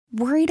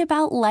Worried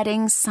about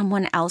letting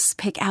someone else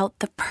pick out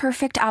the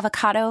perfect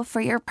avocado for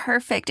your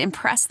perfect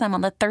impress them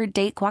on the third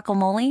date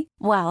guacamole?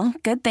 Well,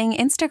 good thing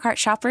Instacart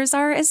shoppers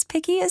are as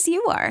picky as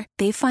you are.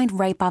 They find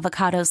ripe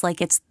avocados like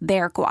it's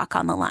their guac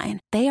on the line.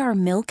 They are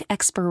milk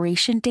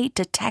expiration date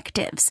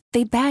detectives.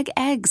 They bag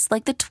eggs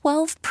like the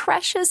 12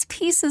 precious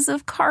pieces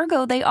of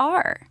cargo they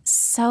are.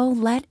 So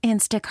let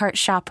Instacart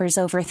shoppers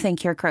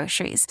overthink your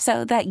groceries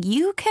so that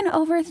you can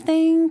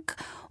overthink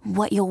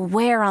what you'll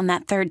wear on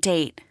that third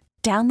date.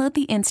 Download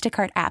the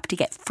Instacart app to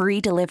get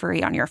free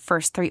delivery on your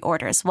first 3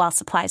 orders while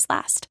supplies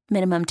last.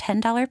 Minimum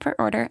 $10 per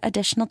order.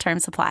 Additional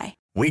terms apply.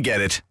 We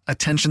get it.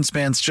 Attention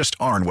spans just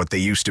aren't what they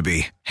used to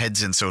be.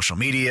 Heads in social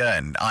media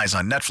and eyes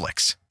on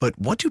Netflix. But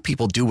what do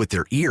people do with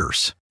their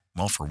ears?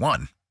 Well, for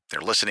one, they're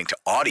listening to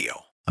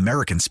audio.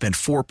 Americans spend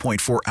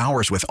 4.4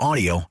 hours with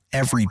audio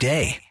every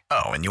day.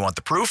 Oh, and you want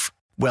the proof?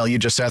 Well, you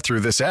just sat through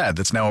this ad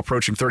that's now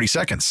approaching 30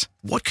 seconds.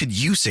 What could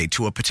you say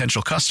to a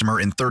potential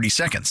customer in 30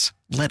 seconds?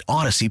 Let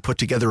Odyssey put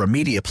together a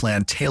media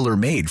plan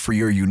tailor-made for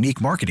your unique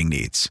marketing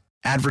needs.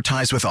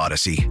 Advertise with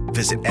Odyssey.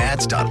 Visit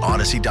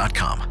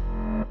ads.odyssey.com.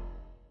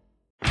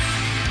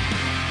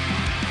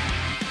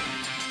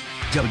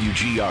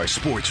 WGR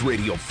Sports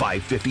Radio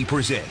 550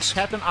 presents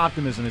Captain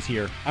Optimism is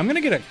here. I'm going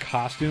to get a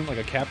costume, like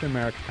a Captain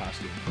America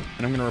costume,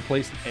 and I'm going to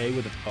replace the A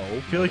with an O.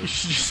 I feel like you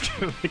should just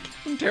get like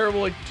some terrible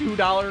like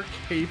 $2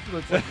 cape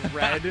that's like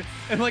red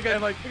and like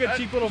a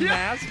cheap little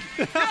mask.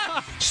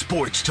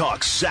 Sports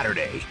Talk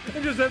Saturday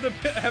And just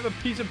have a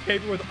piece of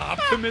paper with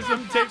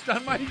optimism taped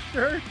on my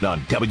shirt.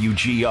 on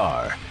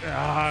WGR.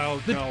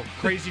 Oh, no.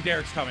 Crazy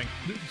Derek's coming.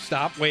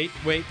 Stop. Wait.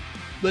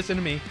 Listen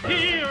to me.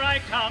 Here I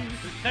come to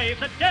save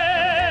the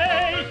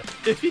day.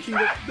 If he can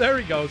get, there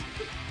he goes.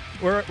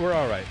 We're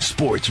all right.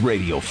 Sports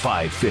Radio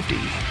 550.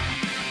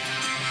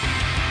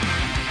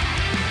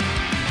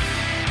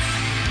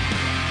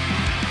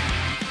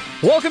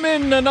 Welcome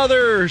in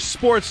another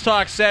Sports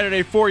Talk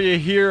Saturday for you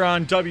here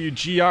on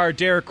WGR.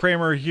 Derek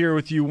Kramer here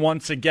with you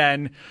once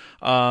again.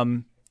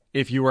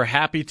 If you were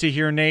happy to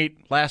hear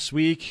Nate last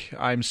week,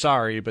 I'm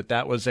sorry, but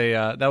that was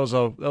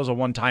a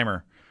one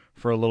timer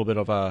for a little bit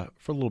of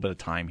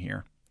time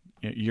here.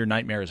 Your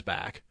nightmare is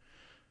back.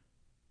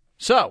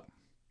 So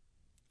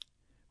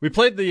we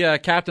played the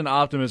Captain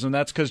Optimism.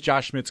 That's because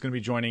Josh Schmidt's going to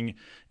be joining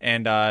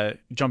and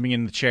jumping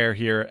in the chair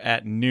here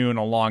at noon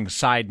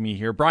alongside me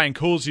here. Brian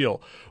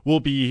Koziel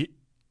will be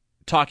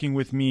talking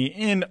with me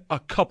in a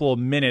couple of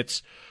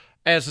minutes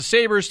as the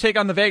Sabres take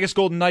on the Vegas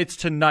Golden Knights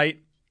tonight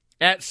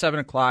at 7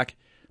 o'clock.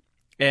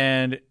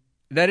 And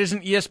that is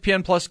an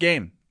ESPN Plus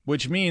game,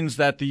 which means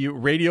that the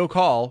radio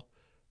call,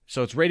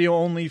 so it's radio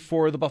only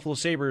for the Buffalo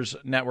Sabres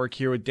network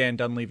here with Dan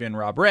Dunleavy and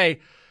Rob Ray.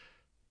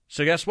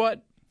 So guess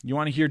what? You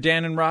want to hear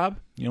Dan and Rob?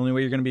 The only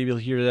way you're going to be able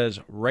to hear that is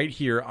right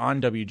here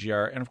on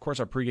WGR. And, of course,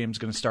 our pregame is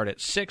going to start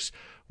at 6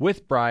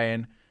 with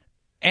Brian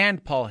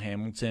and Paul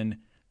Hamilton.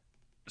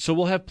 So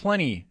we'll have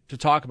plenty to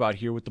talk about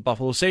here with the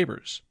Buffalo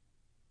Sabres,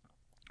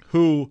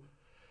 who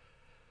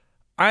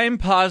I'm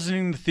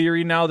positing the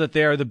theory now that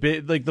they are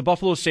the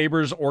Buffalo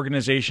Sabres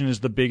organization is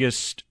the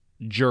biggest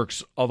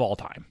jerks of all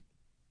time.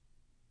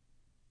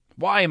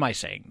 Why am I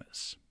saying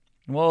this?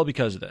 Well,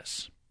 because of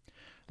this.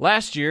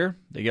 Last year,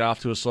 they get off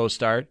to a slow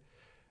start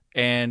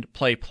and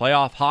play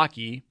playoff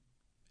hockey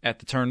at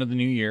the turn of the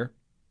new year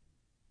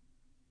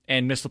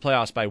and miss the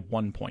playoffs by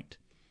 1 point.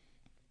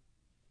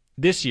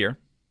 This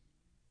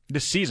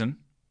season,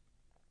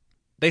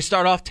 they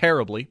start off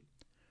terribly,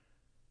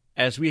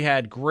 as we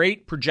had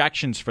great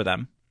projections for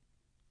them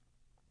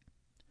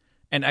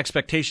and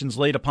expectations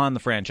laid upon the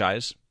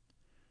franchise.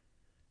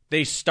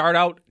 They start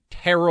out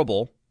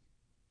terrible.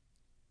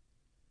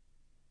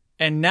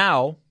 And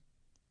now,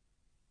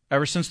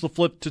 ever since the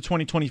flip to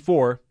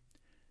 2024,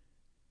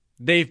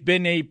 they've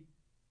been a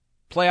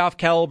playoff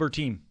caliber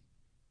team.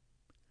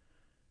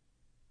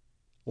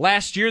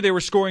 Last year, they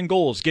were scoring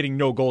goals, getting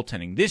no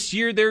goaltending. This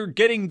year, they're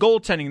getting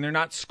goaltending. They're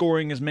not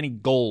scoring as many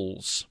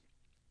goals.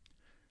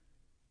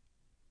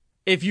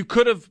 If you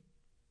could have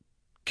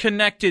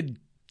connected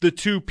the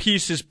two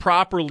pieces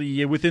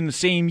properly within the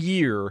same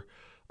year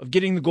of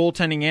getting the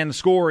goaltending and the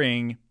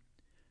scoring,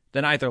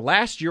 then either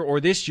last year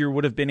or this year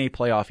would have been a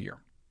playoff year.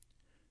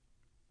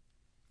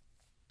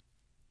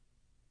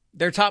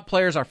 Their top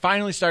players are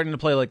finally starting to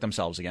play like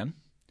themselves again.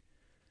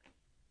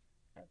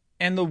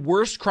 And the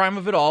worst crime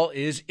of it all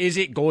is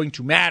it going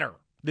to matter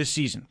this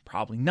season?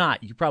 Probably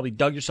not. You probably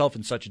dug yourself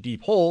in such a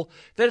deep hole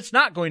that it's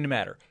not going to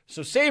matter.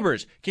 So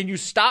Sabres, can you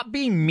stop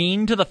being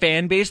mean to the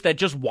fan base that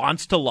just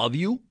wants to love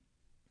you?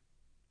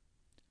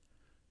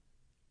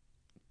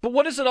 But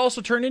what does it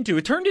also turn into?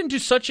 It's turned into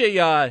such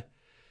a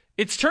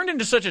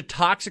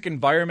toxic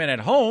environment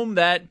at home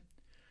that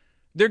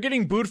they're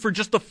getting booed for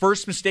just the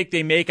first mistake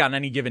they make on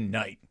any given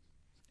night.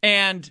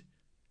 And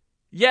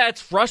yeah, it's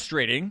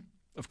frustrating.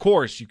 Of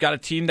course, you've got a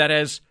team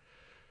it's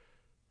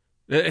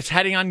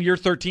heading on year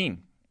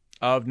 13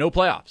 of no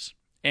playoffs.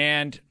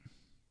 And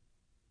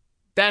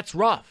that's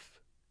rough.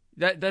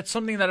 That's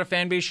something that a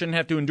fan base shouldn't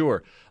have to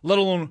endure, let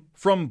alone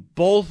from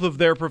both of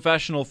their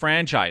professional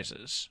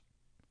franchises.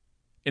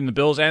 in the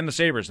Bills and the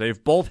Sabres.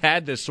 They've both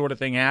had this sort of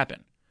thing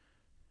happen.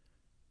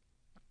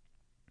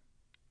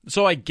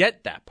 So I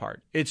get that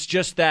part. It's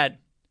just that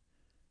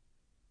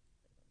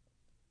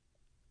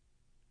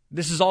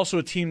this is also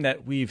a team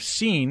that we've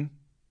seen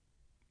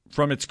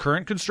from its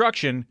current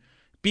construction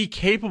be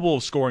capable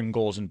of scoring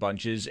goals in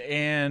bunches,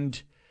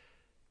 and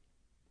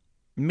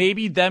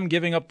maybe them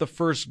giving up the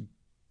first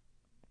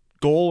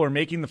goal or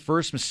making the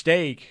first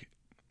mistake,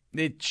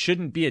 it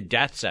shouldn't be a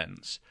death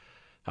sentence.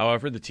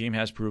 However, the team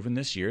has proven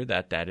this year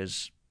that that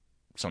is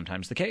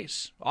sometimes the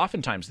case,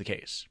 oftentimes the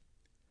case.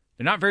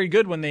 They're not very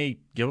good when they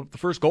give up the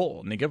first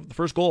goal, and they give up the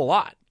first goal a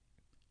lot.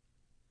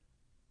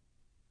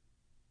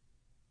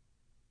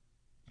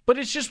 But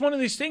it's just one of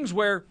these things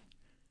where,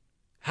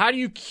 how do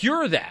you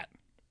cure that?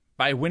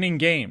 By winning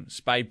games,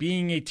 by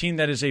being a team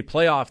that is a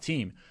playoff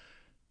team.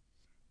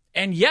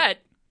 And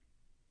yet,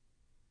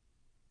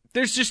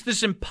 there's just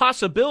this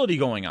impossibility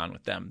going on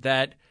with them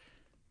that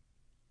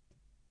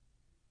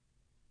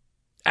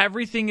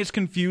everything is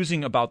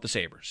confusing about the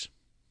Sabres.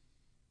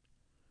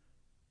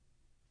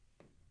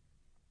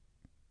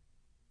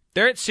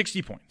 They're at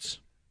 60 points.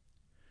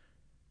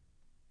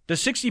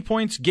 Does 60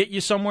 points get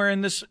you somewhere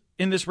in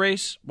this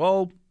race?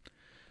 Well,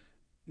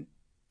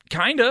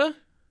 kinda.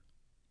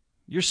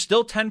 You're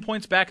still 10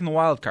 points back in the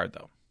wild card,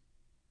 though.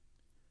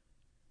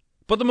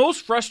 But the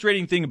most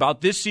frustrating thing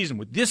about this season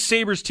with this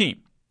Sabres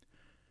team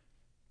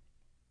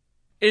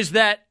is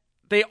that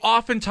they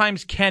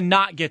oftentimes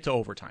cannot get to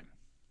overtime.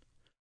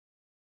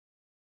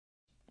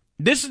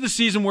 This is the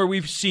season where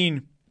we've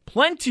seen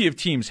plenty of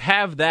teams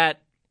have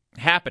that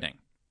happening.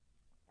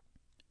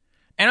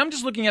 And I'm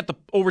just looking at the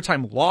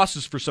overtime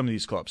losses for some of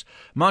these clubs.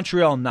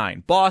 Montreal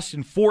 9,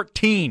 Boston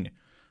 14,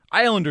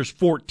 Islanders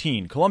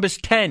 14, Columbus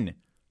 10,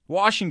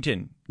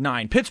 Washington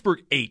 9,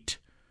 Pittsburgh 8,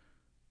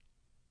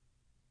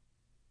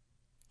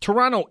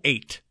 Toronto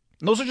 8.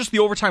 And those are just the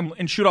overtime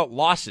and shootout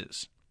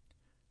losses.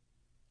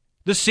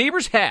 The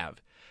Sabres have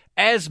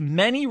as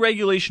many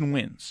regulation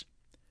wins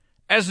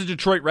as the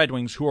Detroit Red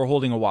Wings, who are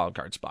holding a wild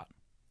card spot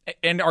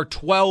and are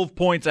 12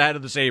 points ahead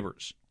of the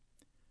Sabres.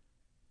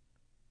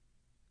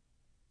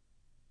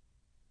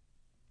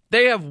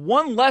 They have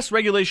one less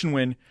regulation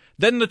win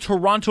than the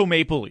Toronto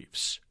Maple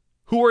Leafs,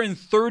 who are in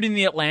third in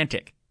the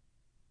Atlantic.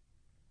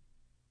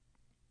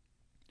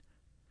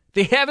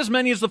 They have as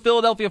many as the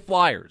Philadelphia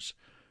Flyers,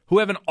 who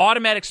have an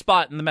automatic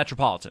spot in the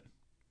Metropolitan.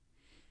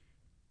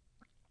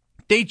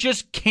 They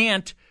just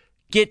can't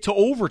get to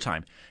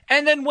overtime.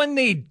 And then when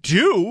they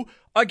do,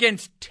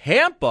 against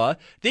Tampa,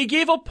 they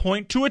gave a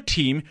point to a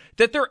team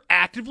that they're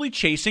actively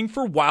chasing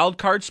for wild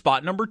card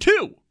spot number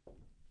 2.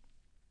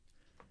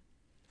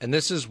 And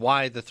this is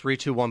why the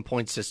 3-2-1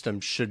 point system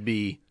should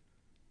be...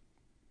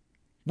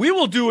 We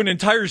will do an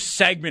entire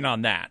segment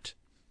on that.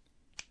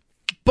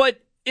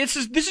 But this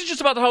is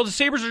just about how the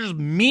Sabres are just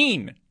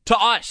mean to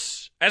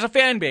us as a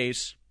fan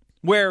base,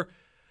 where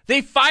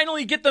they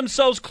finally get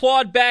themselves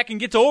clawed back and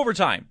get to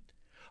overtime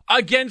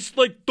against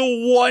like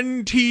the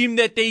one team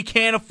that they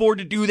can't afford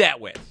to do that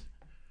with.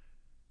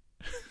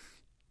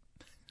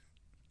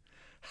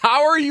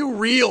 How are you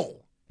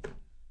real?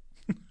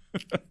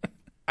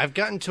 I've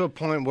gotten to a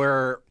point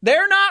where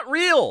they're not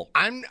real.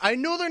 I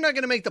know they're not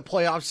going to make the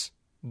playoffs,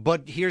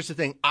 but here's the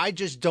thing. I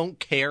just don't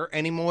care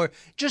anymore.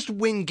 Just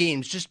win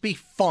games. Just be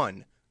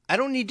fun. I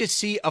don't need to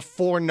see a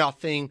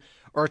 4-0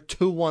 or a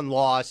 2-1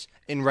 loss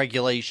in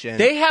regulation.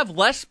 They have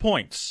less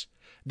points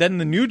than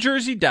the New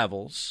Jersey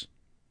Devils.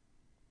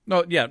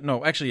 The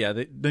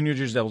New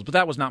Jersey Devils, but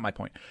that was not my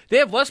point. They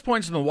have less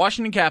points than the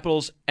Washington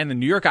Capitals and the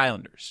New York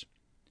Islanders,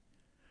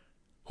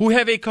 who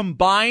have a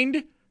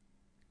combined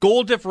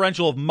goal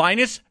differential of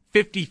minus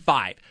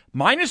 55,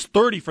 minus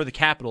 30 for the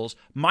Capitals,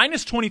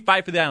 minus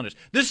 25 for the Islanders.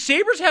 The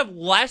Sabres have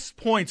less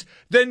points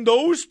than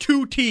those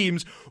two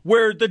teams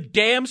where the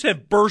dams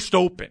have burst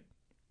open.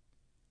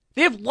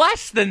 They have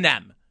less than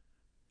them.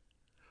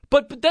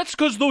 But that's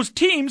because those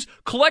teams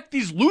collect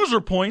these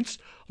loser points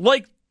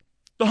like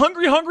the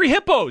Hungry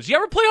Hippos. You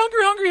ever play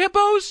Hungry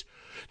Hippos?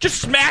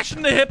 Just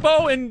smashing the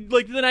hippo and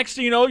like the next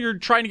thing you know, you're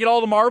trying to get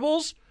all the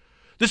marbles.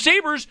 The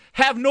Sabres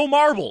have no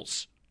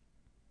marbles.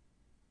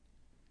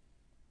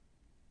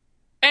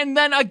 And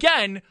then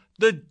again,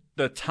 the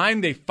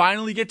time they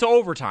finally get to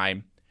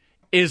overtime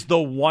is the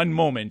one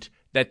moment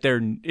that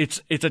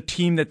it's a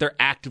team that they're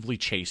actively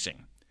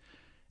chasing.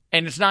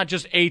 And it's not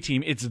just a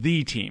team, it's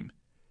the team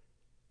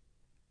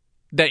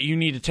that you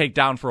need to take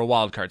down for a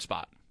wild card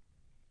spot.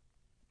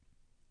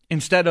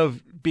 Instead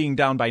of being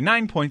down by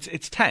 9 points,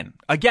 it's 10.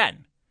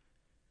 Again.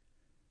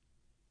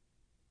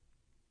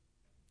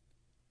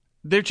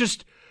 They're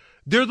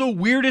the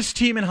weirdest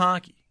team in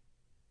hockey.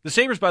 The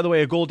Sabres, by the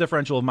way, a goal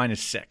differential of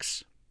minus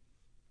 6.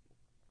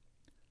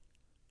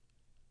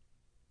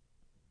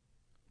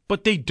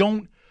 But they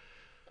don't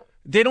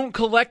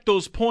collect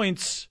those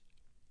points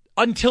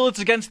until it's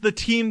against the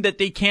team that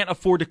they can't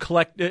afford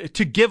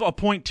to give a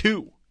point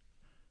to.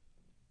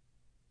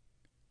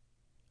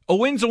 A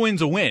win's a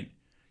win's a win.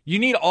 You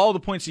need all the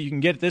points that you can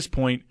get at this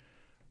point.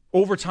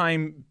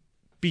 Overtime,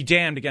 be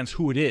damned against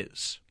who it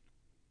is.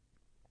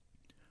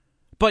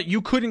 But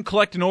you couldn't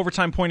collect an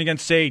overtime point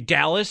against, say,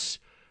 Dallas,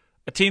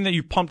 a team that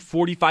you pumped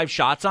 45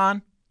 shots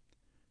on,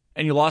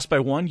 and you lost by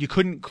 1. You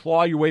couldn't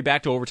claw your way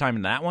back to overtime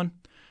in that one?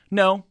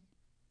 No.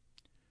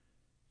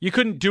 You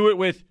couldn't do it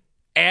with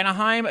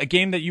Anaheim, a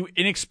game that you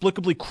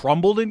inexplicably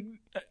crumbled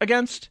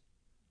against?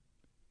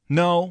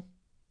 No.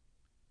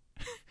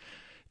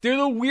 They're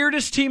the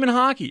weirdest team in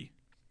hockey.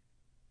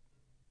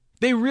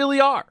 They really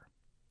are.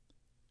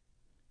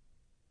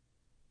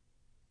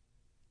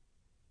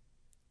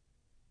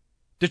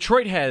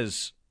 Detroit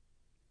has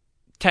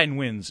 10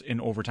 wins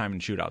in overtime and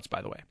shootouts,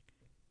 by the way.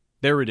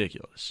 They're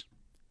ridiculous.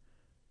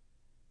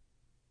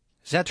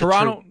 Is that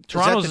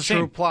Toronto's the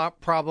true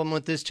problem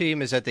with this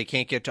team, is that they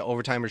can't get to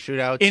overtime or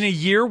shootouts? In a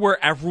year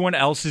where everyone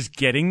else is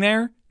getting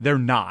there, they're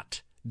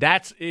not.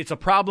 It's a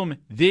problem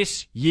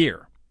this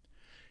year.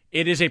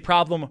 It is a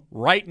problem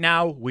right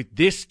now with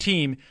this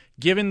team,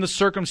 given the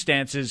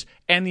circumstances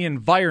and the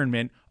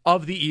environment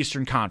of the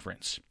Eastern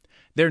Conference.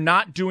 They're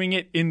not doing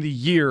it in the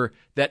year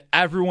that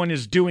everyone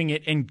is doing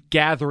it and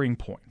gathering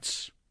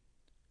points.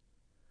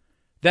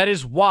 That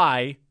is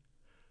why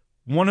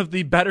one of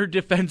the better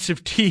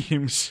defensive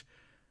teams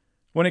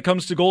when it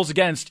comes to goals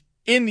against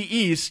in the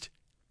East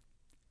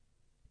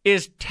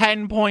is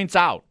 10 points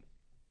out.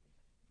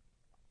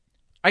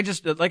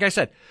 Like I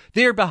said,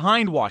 they're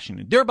behind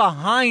Washington. They're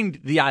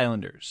behind the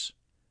Islanders.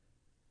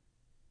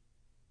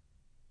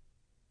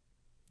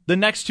 The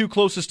next two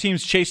closest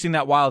teams chasing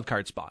that wild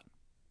card spot.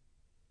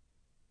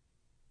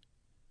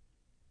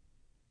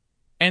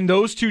 And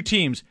those two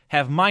teams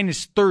have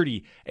minus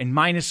 30 and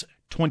minus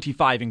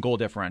 25 in goal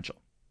differential.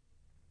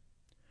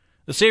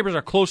 The Sabres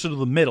are closer to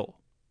the middle,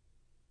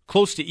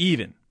 close to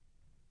even.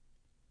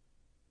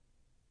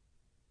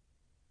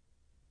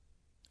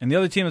 And the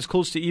other team that's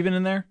close to even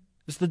in there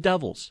is the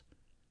Devils,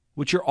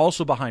 which are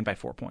also behind by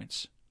 4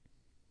 points.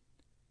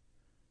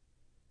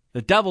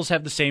 The Devils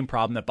have the same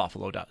problem that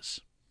Buffalo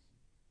does.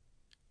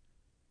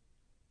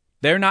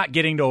 They're not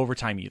getting to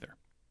overtime either.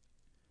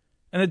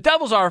 And the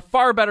Devils are a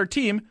far better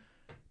team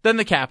than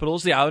the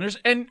Capitals, the Islanders,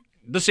 and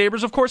the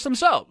Sabres, of course,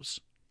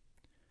 themselves.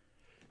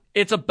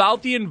 It's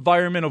about the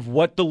environment of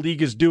what the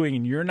league is doing,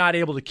 and you're not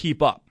able to keep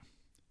up.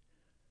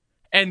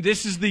 And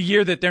this is the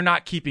year that they're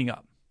not keeping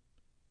up.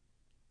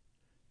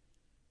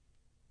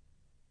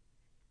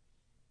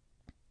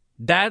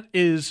 That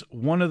is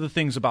one of the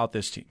things about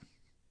this team.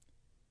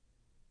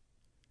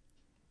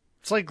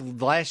 It's like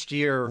last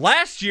year.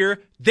 Last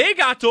year, they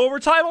got to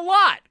overtime a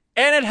lot,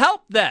 and it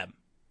helped them.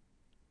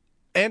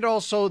 And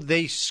also,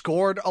 they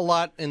scored a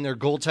lot, and their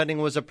goaltending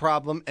was a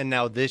problem. And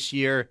now this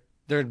year,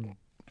 I don't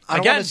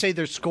want to say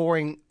they're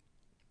scoring.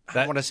 I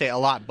don't want to say a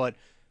lot, but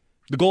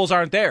the goals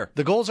aren't there.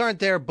 The goals aren't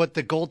there, but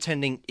the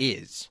goaltending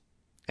is,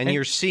 and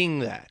you're seeing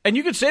that. And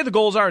you could say the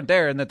goals aren't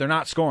there and that they're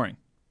not scoring.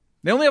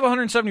 They only have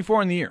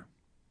 174 in the year.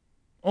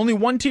 Only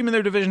one team in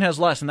their division has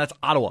less, and that's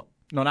Ottawa.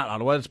 No, not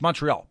Ottawa. It's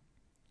Montreal.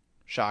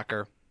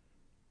 Shocker.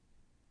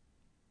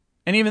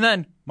 And even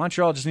then,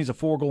 Montreal just needs a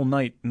 4-goal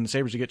night and the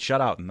Sabres to get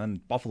shut out, and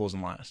then Buffalo's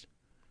in last.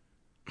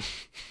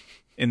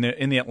 in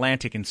the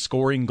Atlantic in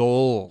scoring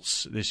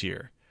goals this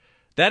year.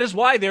 That is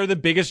why they're the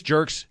biggest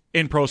jerks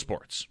in pro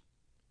sports.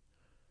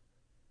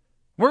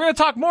 We're going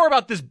to talk more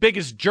about this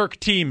biggest jerk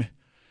team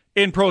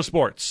in pro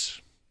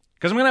sports,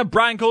 because I'm going to have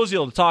Brian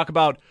Koziel to talk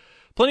about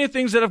plenty of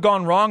things that have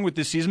gone wrong with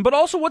this season, but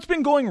also what's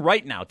been going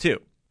right now,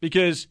 too.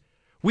 Because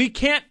we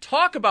can't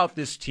talk about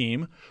this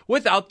team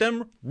without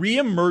them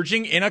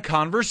reemerging in a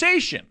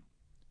conversation.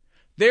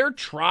 They're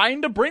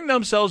trying to bring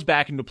themselves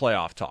back into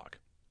playoff talk.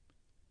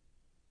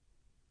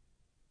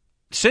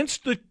 Since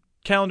the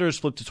calendar has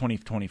flipped to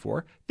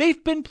 2024,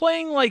 they've been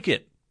playing like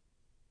it.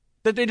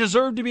 That they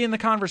deserve to be in the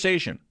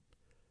conversation.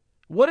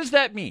 What does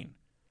that mean?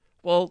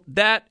 Well,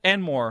 that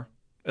and more,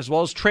 as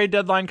well as trade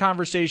deadline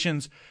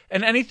conversations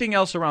and anything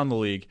else around the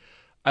league,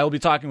 I will be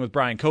talking with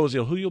Brian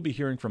Koziel, who you'll be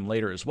hearing from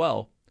later as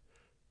well.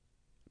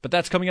 But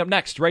that's coming up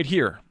next, right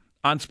here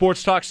on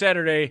Sports Talk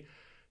Saturday.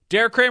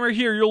 Derek Kramer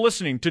here, you're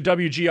listening to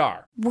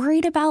WGR.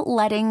 Worried about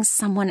letting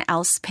someone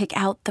else pick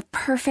out the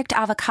perfect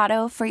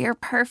avocado for your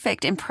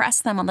perfect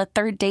impress them on the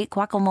third date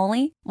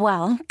guacamole?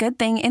 Well, good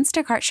thing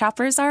Instacart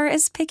shoppers are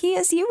as picky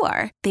as you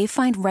are. They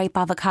find ripe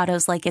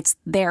avocados like it's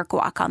their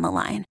guac on the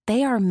line.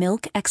 They are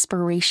milk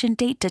expiration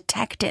date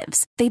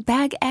detectives. They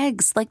bag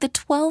eggs like the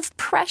 12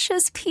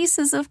 precious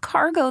pieces of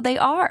cargo they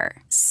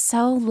are.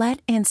 So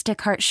let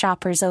Instacart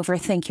shoppers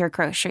overthink your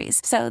groceries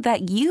so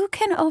that you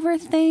can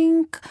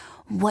overthink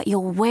what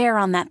you'll wear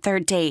on that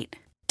third date.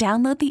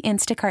 Download the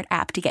Instacart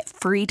app to get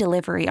free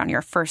delivery on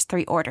your first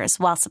 3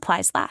 orders while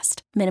supplies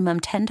last. Minimum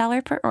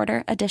 $10 per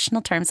order.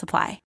 Additional terms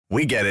apply.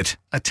 We get it.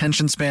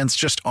 Attention spans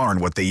just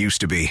aren't what they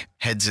used to be.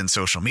 Heads in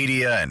social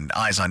media and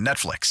eyes on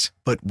Netflix.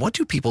 But what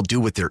do people do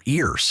with their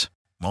ears?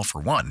 Well,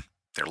 for one,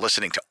 they're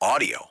listening to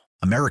audio.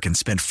 Americans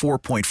spend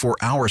 4.4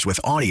 hours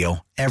with audio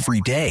every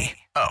day.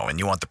 Oh, and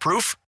you want the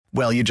proof?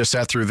 Well, you just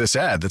sat through this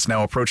ad that's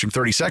now approaching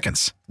 30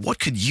 seconds. What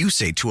could you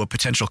say to a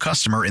potential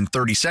customer in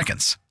 30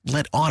 seconds?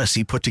 Let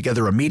Odyssey put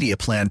together a media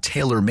plan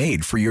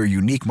tailor-made for your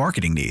unique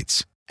marketing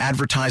needs.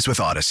 Advertise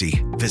with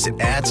Odyssey. Visit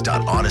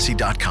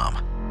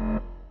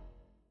ads.odyssey.com.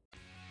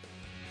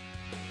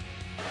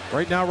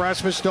 Right now,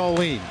 Rasmus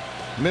Dahlin.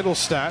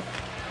 Middlestat.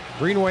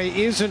 Greenway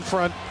is in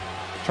front,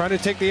 trying to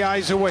take the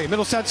eyes away.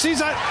 Middlestat sees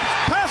that.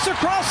 Pass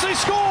across, they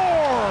score!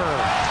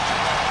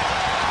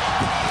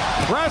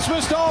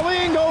 Rasmus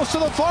Dahlin goes to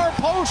the far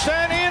post,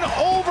 and in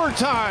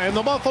overtime,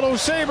 the Buffalo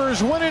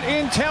Sabres win it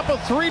in Tampa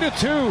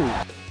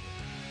 3-2.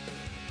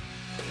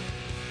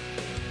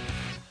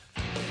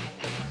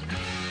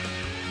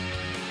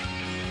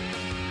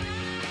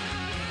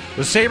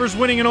 The Sabres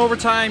winning in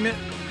overtime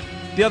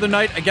the other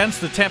night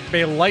against the Tampa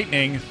Bay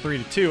Lightning,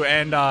 3-2,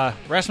 and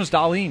Rasmus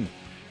Dahlin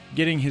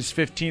getting his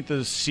 15th of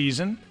the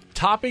season,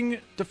 topping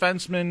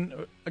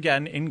defensemen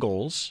again in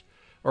goals,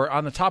 or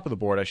on the top of the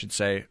board, I should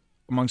say,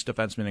 amongst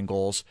defensemen in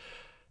goals.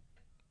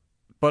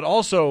 But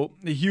also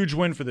a huge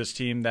win for this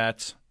team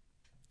that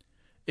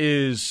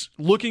is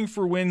looking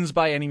for wins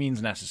by any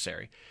means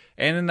necessary.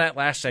 And in that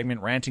last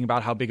segment, ranting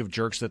about how big of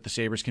jerks that the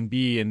Sabres can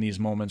be in these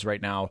moments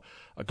right now,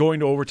 going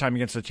to overtime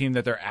against a team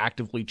that they're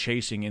actively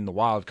chasing in the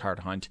wild card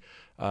hunt.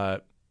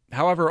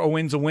 However, a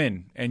win's a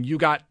win, and you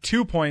got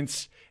 2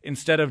 points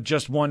instead of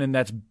just one, and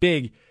that's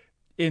big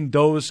in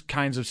those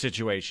kinds of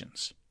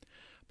situations.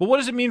 But what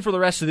does it mean for the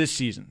rest of this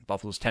season?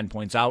 Buffalo's 10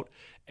 points out,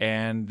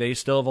 and they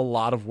still have a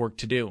lot of work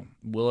to do.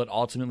 Will it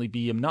ultimately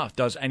be enough?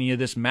 Does any of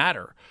this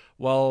matter?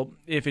 Well,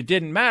 if it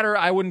didn't matter,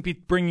 I wouldn't be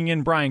bringing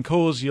in Brian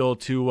Koziel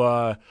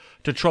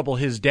to trouble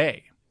his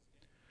day.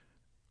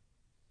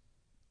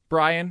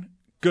 Brian,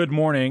 good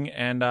morning,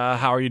 and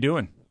how are you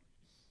doing?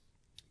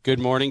 Good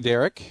morning,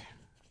 Derek.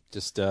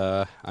 Just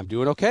I'm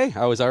doing okay.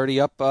 I was already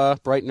up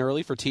bright and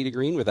early for Tee to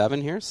Green with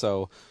Evan here,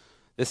 so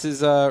this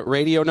is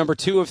radio number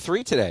 2 of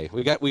 3 today.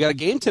 We got a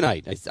game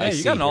tonight. I you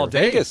see got an all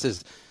day.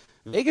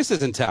 Vegas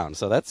is in town,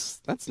 so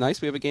that's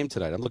nice. We have a game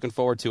tonight. I'm looking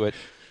forward to it.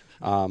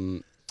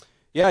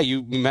 Yeah,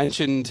 you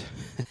mentioned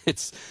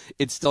it's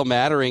still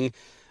mattering.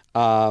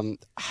 I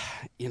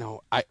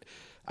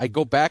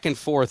go back and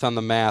forth on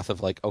the math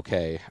of like,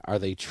 okay, are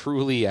they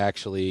truly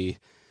actually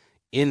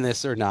in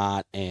this or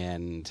not?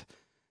 And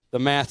the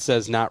math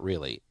says not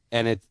really.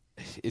 And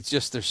it's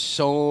just there's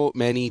so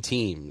many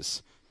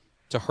teams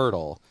to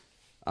hurdle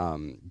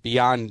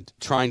beyond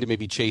trying to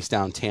maybe chase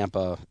down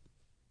Tampa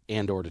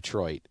and or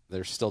Detroit.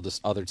 There's still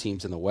just other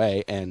teams in the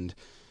way, and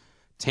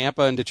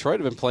Tampa and Detroit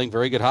have been playing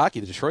very good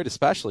hockey, Detroit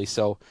especially.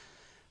 So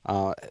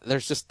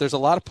there's a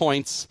lot of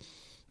points,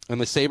 and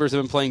the Sabres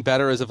have been playing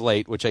better as of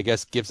late, which I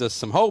guess gives us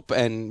some hope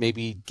and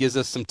maybe gives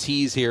us some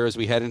tease here as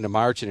we head into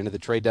March and into the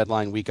trade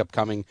deadline week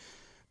upcoming.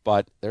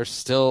 But there's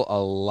still a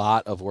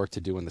lot of work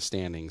to do in the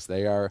standings.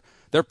 They're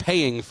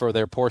paying for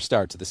their poor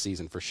start to the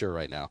season for sure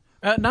right now.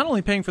 Not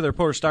only paying for their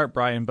poor start,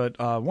 Brian, but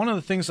one of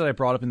the things that I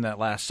brought up in that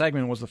last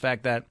segment was the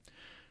fact that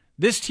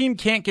this team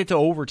can't get to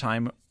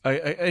overtime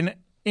in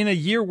a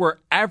year where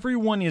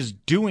everyone is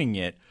doing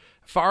it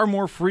far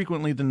more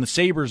frequently than the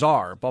Sabres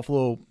are.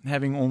 Buffalo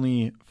having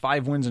only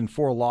 5 wins and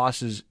 4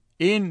 losses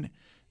in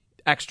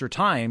extra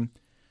time,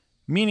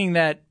 meaning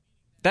that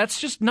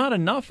that's just not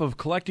enough of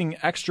collecting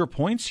extra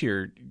points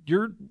here.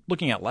 You're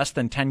looking at less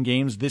than 10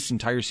 games this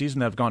entire season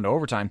that have gone to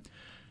overtime.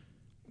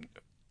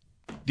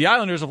 The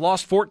Islanders have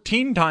lost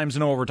 14 times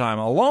in overtime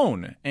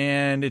alone,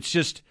 and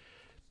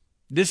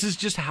this is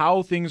just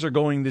how things are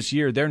going this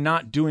year. They're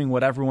not doing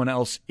what everyone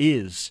else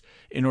is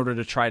in order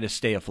to try to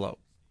stay afloat.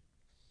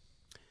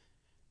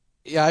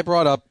 Yeah, I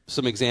brought up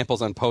some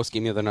examples on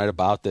postgame the other night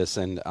about this,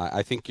 and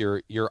I think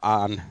you're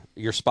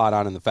spot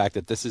on in the fact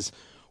that this is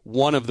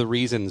one of the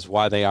reasons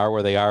why they are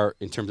where they are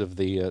in terms of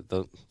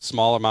the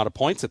small amount of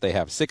points that they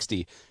have,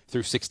 60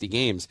 through 60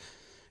 games,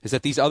 is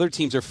that these other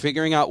teams are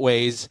figuring out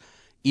ways,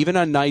 even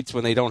on nights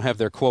when they don't have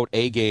their, quote,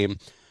 A game,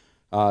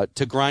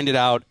 to grind it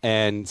out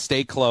and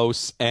stay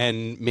close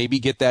and maybe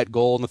get that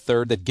goal in the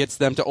third that gets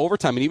them to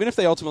overtime. And even if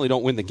they ultimately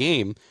don't win the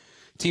game,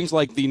 teams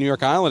like the New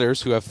York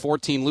Islanders, who have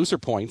 14 looser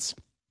points,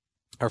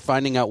 are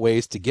finding out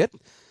ways to get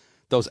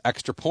those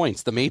extra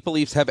points. The Maple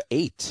Leafs have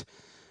 8.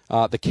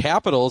 The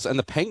Capitals and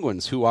the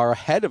Penguins, who are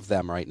ahead of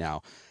them right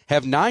now,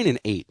 have 9 and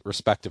 8,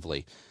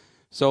 respectively.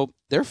 So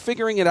they're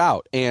figuring it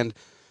out. And,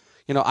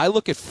 I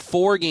look at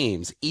 4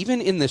 games,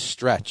 even in this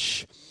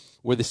stretch,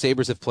 where the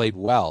Sabres have played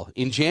well.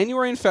 In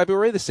January and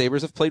February, the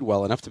Sabres have played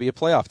well enough to be a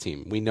playoff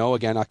team. We know,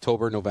 again,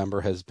 October,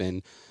 November has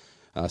been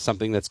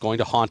something that's going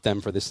to haunt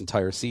them for this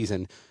entire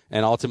season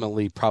and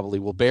ultimately probably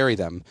will bury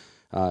them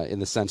in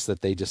the sense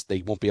that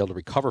they won't be able to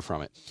recover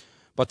from it.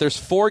 But there's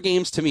 4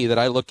 games to me that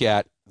I look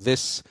at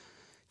this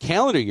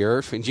calendar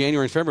year in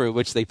January and February,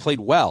 which they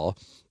played well.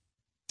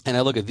 And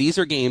I look at these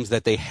are games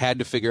that they had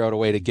to figure out a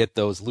way to get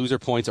those loser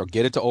points or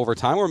get it to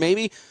overtime, or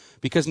maybe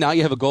because now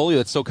you have a goalie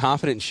that's so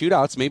confident in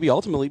shootouts, maybe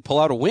ultimately pull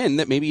out a win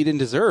that maybe you didn't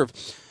deserve.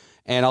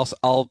 And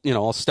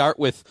I'll start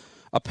with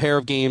a pair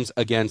of games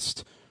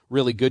against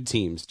really good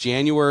teams.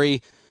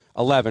 January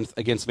 11th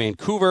against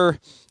Vancouver,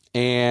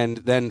 and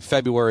then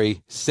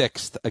February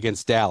 6th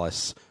against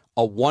Dallas.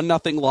 A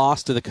 1-0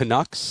 loss to the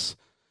Canucks.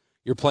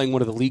 You're playing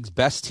one of the league's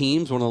best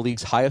teams, one of the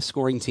league's highest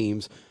scoring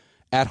teams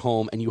at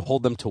home, and you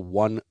hold them to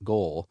 1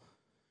 goal.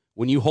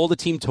 When you hold a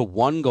team to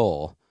 1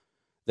 goal,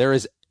 there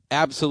is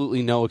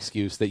absolutely no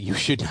excuse that you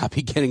should not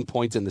be getting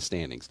points in the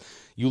standings.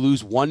 You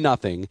lose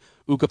 1-0.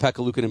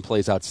 Ukko-Pekka Luukkonen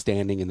plays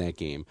outstanding in that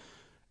game,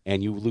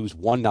 and you lose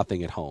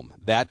 1-0 at home.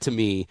 That, to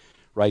me,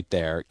 right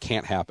there,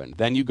 can't happen.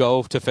 Then you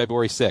go to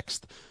February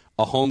 6th,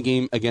 a home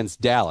game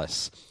against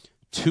Dallas,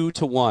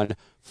 2-1,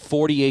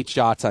 48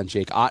 shots on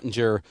Jake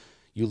Ottinger.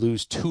 You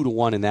lose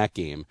 2-1 in that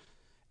game.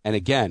 And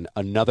again,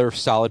 another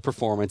solid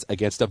performance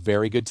against a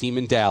very good team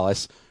in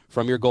Dallas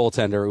from your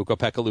goaltender,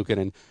 Ukko-Pekka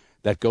Luukkonen,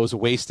 that goes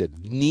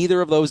wasted.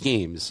 Neither of those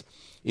games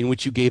in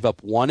which you gave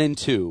up 1 and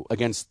 2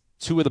 against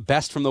two of the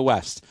best from the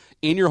West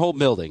in your home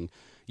building,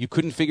 you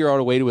couldn't figure out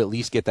a way to at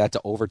least get that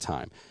to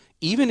overtime.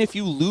 Even if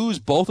you lose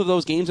both of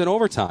those games in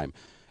overtime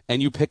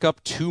and you pick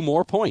up 2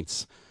 more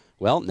points,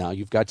 well, now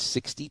you've got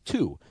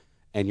 62.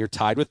 And you're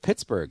tied with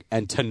Pittsburgh.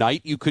 And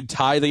tonight you could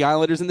tie the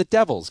Islanders and the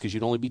Devils because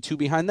you'd only be 2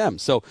 behind them.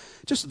 So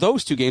just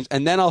those 2 games,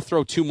 and then I'll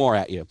throw 2 more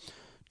at you.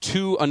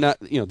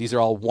 These are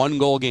all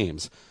 1-goal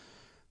games.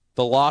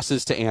 The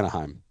losses to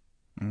Anaheim,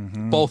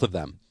 both of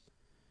them.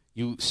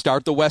 You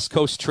start the West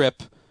Coast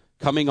trip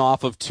coming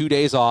off of 2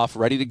 days off,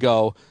 ready to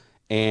go,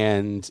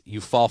 and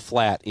you fall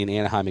flat in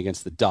Anaheim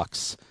against the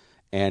Ducks.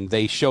 And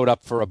they showed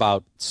up for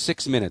about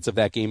 6 minutes of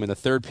that game in the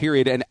third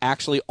period and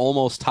actually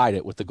almost tied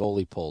it with the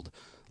goalie pulled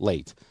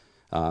late.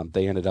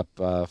 They ended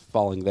up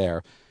falling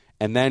there.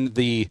 And then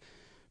the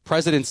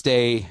President's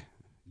Day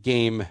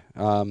game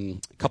a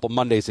couple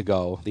Mondays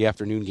ago, the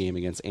afternoon game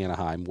against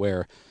Anaheim,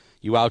 where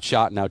you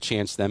outshot and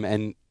outchanced them.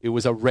 And it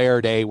was a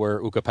rare day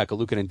where Ukko-Pekka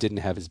Luukkonen didn't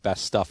have his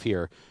best stuff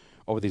here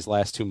over these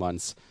last 2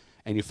 months.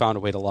 And you found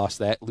a way to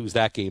lose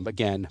that game,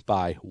 again,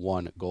 by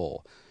 1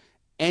 goal.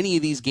 Any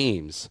of these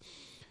games,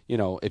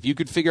 if you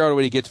could figure out a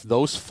way to get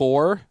those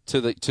 4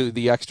 to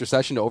the extra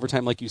session, to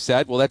overtime, like you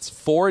said, well, that's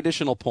 4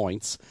 additional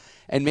points.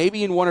 And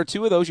maybe in 1 or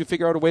 2 of those, you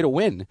figure out a way to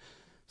win.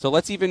 So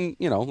let's even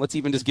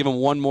just give them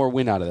 1 more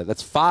win out of that.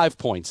 That's 5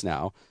 points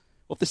now.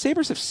 Well, if the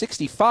Sabres have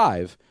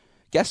 65,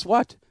 guess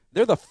what?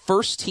 They're the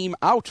first team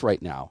out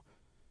right now.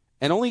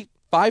 And only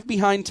 5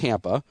 behind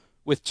Tampa,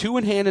 with 2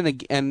 in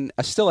hand and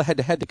still a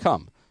head-to-head to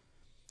come.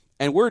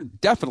 And we're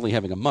definitely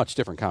having a much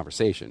different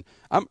conversation.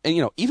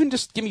 Even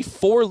just give me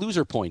 4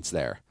 loser points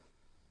there.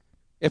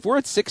 If we're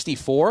at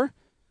 64,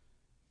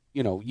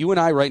 you and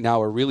I right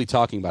now are really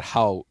talking about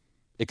how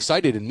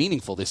excited and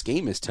meaningful this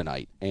game is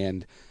tonight.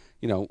 And,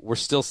 we're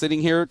still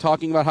sitting here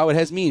talking about how it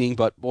has meaning,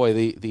 but boy,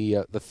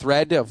 the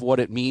thread of what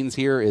it means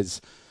here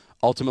is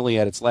ultimately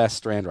at its last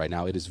strand right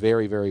now. It is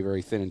very, very,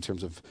 very thin in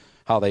terms of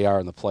how they are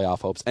in the playoff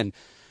hopes. And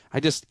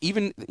I just,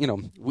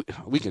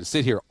 we can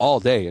sit here all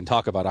day and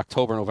talk about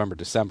October, November,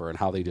 December and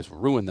how they just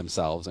ruined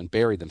themselves and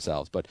buried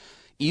themselves. But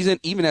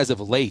even as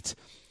of late,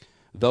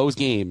 those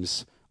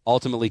games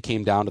ultimately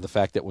came down to the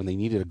fact that when they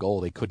needed a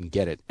goal, they couldn't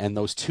get it. And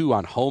those 2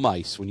 on home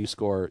ice, when you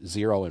score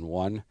 0 and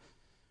 1,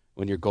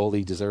 when your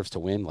goalie deserves to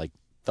win,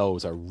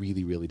 those are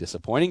really, really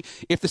disappointing.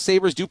 If the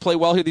Sabres do play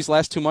well here these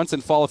last 2 months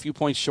and fall a few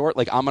points short,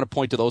 I'm going to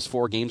point to those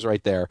 4 games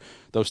right there.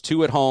 Those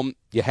 2 at home,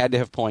 you had to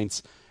have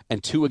points,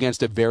 and 2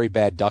 against a very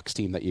bad Ducks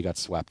team that you got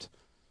swept.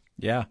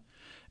 Yeah.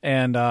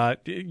 And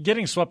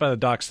getting swept by the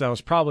Ducks, that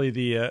was probably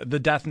the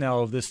death knell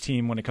of this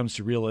team when it comes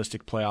to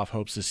realistic playoff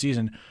hopes this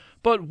season.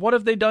 But what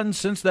have they done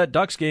since that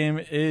Ducks game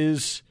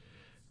is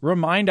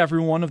remind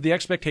everyone of the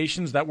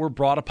expectations that were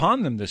brought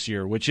upon them this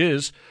year, which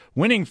is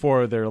winning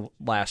 4 of their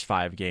last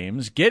 5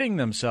 games, getting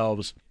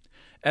themselves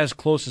as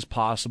close as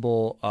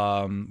possible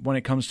when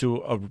it comes to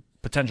a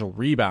potential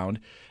rebound.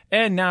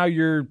 And now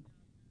you're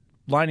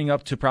lining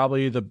up to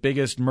probably the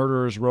biggest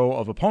murderer's row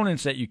of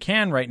opponents that you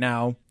can right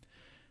now.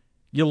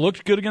 You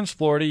looked good against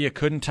Florida. You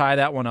couldn't tie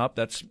that one up.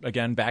 That's,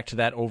 again, back to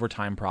that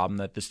overtime problem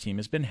that this team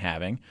has been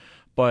having.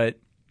 But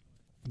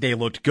they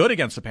looked good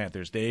against the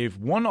Panthers. They've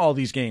won all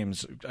these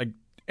games.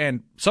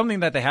 And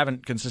something that they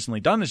haven't consistently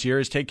done this year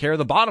is take care of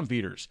the bottom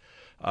feeders.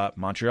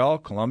 Montreal,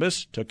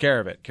 Columbus took care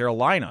of it.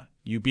 Carolina,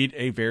 you beat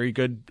a very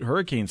good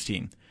Hurricanes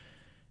team.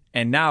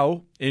 And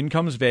now in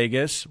comes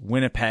Vegas,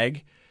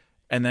 Winnipeg,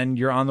 and then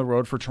you're on the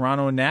road for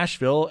Toronto and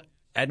Nashville,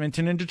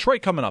 Edmonton and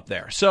Detroit coming up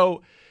there.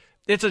 So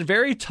it's a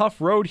very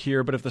tough road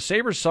here, but if the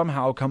Sabres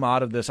somehow come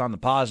out of this on the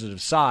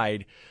positive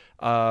side,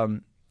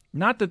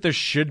 not that there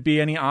should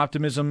be any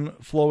optimism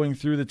flowing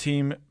through the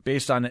team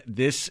based on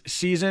this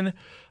season,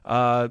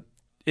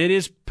 it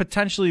is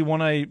potentially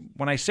when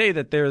I say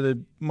that they're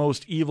the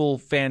most evil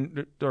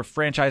fan or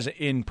franchise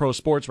in pro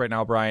sports right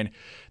now, Brian,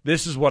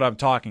 this is what I'm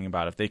talking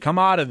about. If they come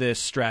out of this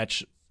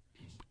stretch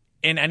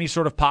in any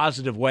sort of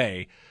positive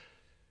way,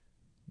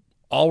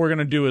 all we're going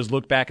to do is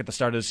look back at the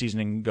start of the season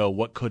and go,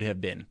 what could have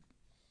been?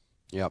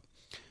 Yep.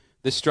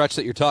 This stretch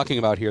that you're talking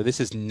about here, this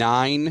is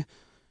 9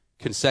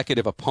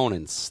 consecutive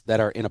opponents that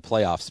are in a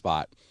playoff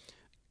spot,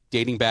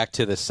 dating back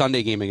to the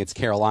Sunday game against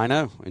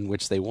Carolina, in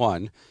which they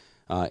won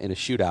in a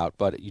shootout.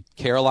 But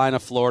Carolina,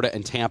 Florida,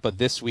 and Tampa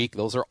this week,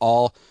 those are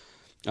all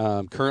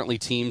currently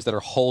teams that are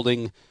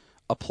holding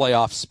a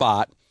playoff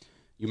spot.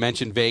 You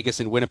mentioned Vegas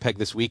and Winnipeg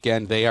this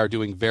weekend. They are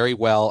doing very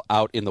well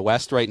out in the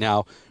West right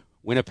now.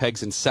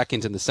 Winnipeg's in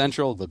second in the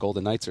Central. The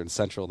Golden Knights are in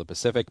Central, the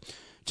Pacific.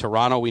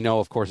 Toronto, we know,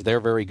 of course, they're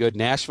very good.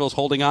 Nashville's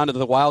holding on to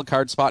the wild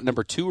card spot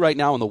number 2 right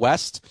now in the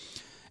West.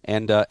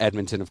 And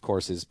Edmonton, of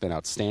course, has been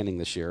outstanding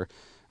this year.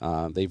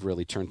 They've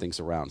really turned things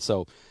around.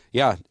 So,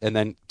 yeah, and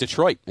then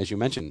Detroit, as you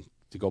mentioned,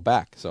 to go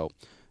back. So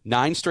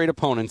 9 straight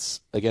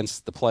opponents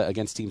against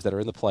teams that are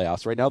in the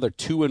playoffs. Right now they're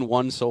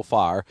 2-1 so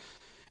far.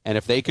 And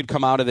if they could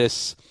come out of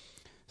this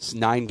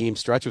 9-game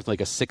stretch with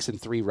like a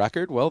 6-3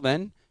 record, well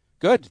then,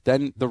 good.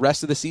 Then the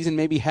rest of the season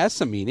maybe has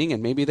some meaning,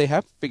 and maybe they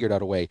have figured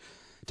out a way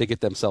to get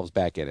themselves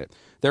back in it.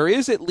 There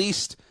is at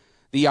least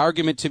the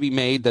argument to be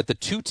made that the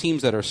 2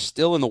 teams that are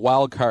still in the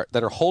wild card,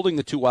 that are holding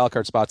the 2 wild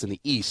card spots in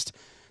the East,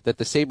 that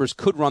the Sabres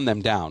could run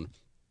them down.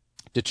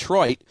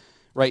 Detroit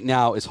right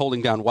now is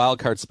holding down wild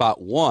card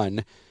spot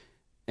 1,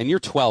 and you're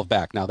 12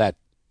 back. Now that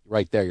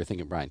right there, you're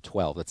thinking, Brian,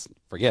 12, let's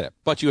forget it.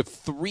 But you have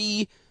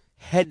 3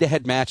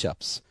 head-to-head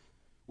matchups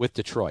with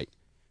Detroit.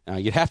 Now,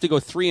 you'd have to go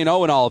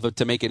 3-0 in all of it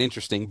to make it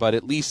interesting, but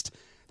at least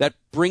that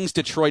brings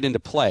Detroit into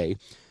play.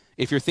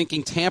 If you're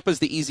thinking Tampa's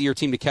the easier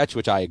team to catch,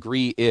 which I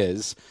agree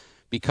is,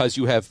 because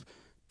you have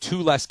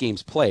 2 less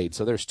games played,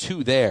 so there's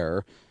 2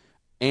 there,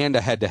 and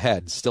a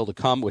head-to-head still to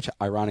come, which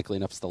ironically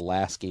enough is the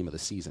last game of the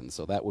season.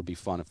 So that would be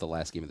fun if the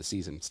last game of the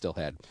season still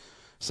had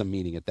some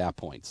meaning at that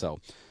point. So,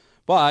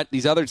 but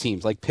these other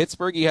teams, like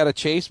Pittsburgh, you had a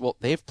chase. Well,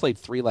 they've played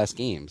 3 less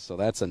games, so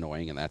that's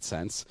annoying in that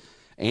sense.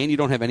 And you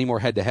don't have any more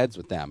head-to-heads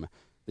with them.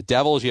 The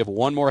Devils, you have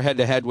 1 more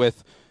head-to-head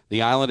with.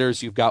 The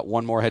Islanders, you've got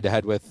 1 more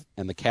head-to-head with.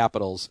 And the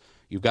Capitals,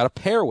 you've got a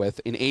pair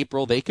with. In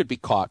April, they could be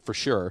caught for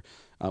sure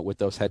with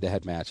those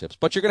head-to-head matchups.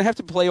 But you're going to have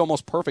to play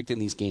almost perfect in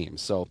these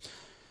games. So,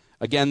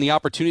 again, the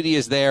opportunity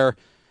is there.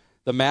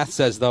 The math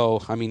says,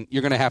 though, I mean,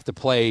 you're going to have to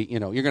play, you're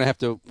going to have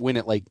to win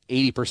at like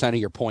 80% of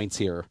your points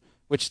here,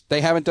 which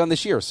they haven't done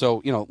this year.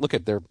 So, look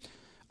at they're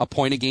a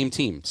point-a-game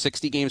team.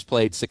 60 games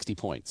played, 60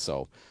 points.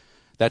 So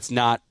that's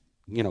not,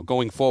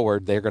 going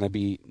forward, they're going to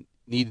be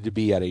needed to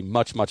be at a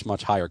much, much,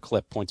 much higher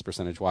clip points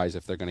percentage-wise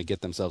if they're going to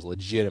get themselves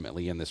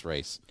legitimately in this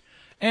race.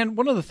 And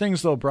one of the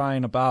things, though,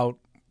 Brian, about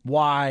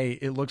why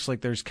it looks like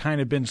there's kind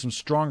of been some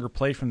stronger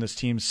play from this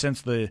team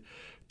since the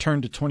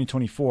turn to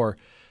 2024,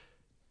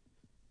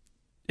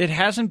 it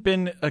hasn't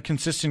been a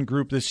consistent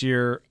group this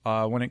year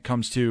when it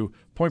comes to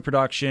point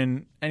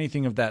production,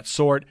 anything of that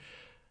sort.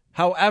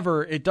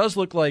 However, it does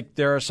look like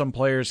there are some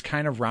players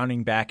kind of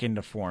rounding back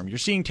into form. You're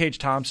seeing Tage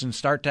Thompson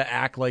start to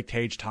act like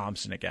Tage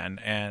Thompson again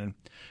and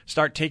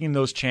start taking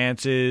those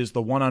chances,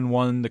 the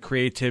one-on-one, the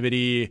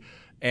creativity,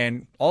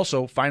 and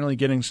also finally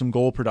getting some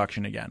goal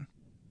production again.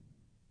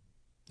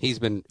 He's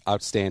been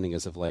outstanding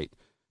as of late.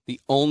 The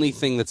only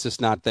thing that's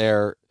just not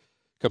there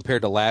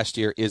compared to last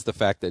year is the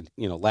fact that,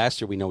 last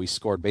year we know he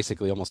scored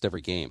basically almost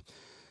every game,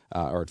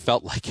 or it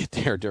felt like it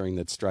there during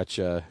that stretch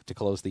to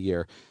close the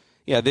year.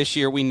 Yeah, this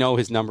year we know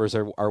his numbers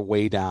are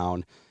way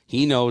down.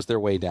 He knows they're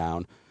way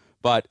down,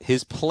 but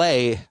his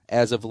play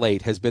as of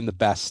late has been the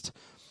best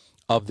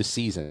of the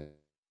season.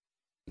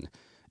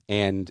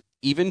 And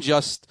even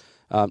just,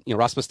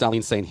 Rasmus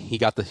Dahlin saying he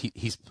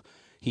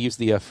used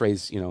the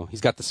phrase,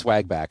 he's got the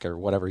swag back or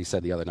whatever he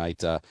said the other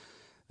night,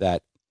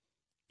 that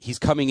he's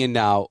coming in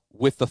now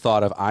with the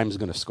thought of, I'm just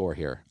going to score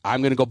here.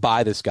 I'm going to go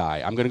by this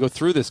guy. I'm going to go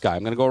through this guy.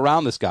 I'm going to go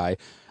around this guy.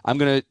 I'm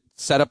going to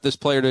set up this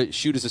player to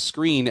shoot as a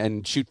screen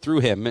and shoot through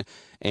him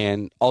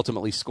and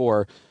ultimately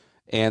score.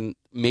 And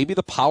maybe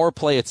the power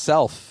play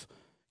itself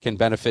can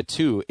benefit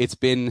too. It's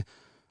been,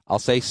 I'll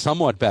say,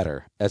 somewhat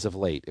better as of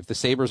late. If the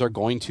Sabres are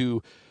going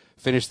to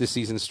finish this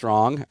season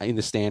strong in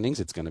the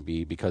standings, it's going to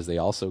be because they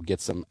also get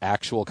some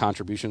actual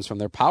contributions from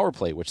their power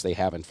play, which they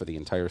haven't for the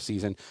entire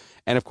season.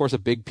 And of course, a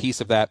big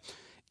piece of that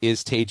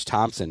is Tage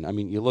Thompson. I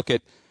mean, you look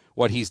at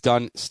what he's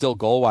done still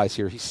goal-wise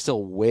here. He's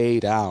still way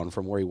down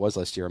from where he was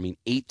last year. I mean,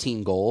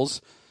 18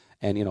 goals.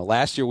 And,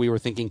 last year we were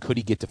thinking, could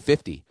he get to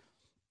 50?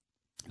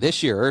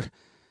 This year,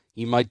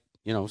 he might,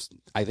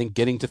 I think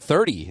getting to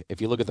 30,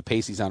 if you look at the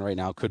pace he's on right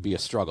now, could be a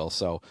struggle.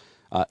 So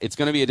it's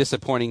going to be a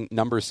disappointing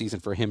numbers season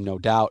for him, no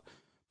doubt.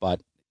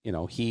 But,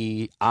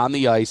 he, on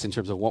the ice, in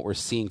terms of what we're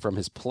seeing from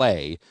his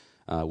play,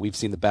 we've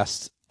seen the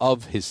best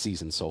of his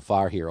season so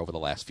far here over the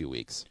last few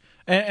weeks.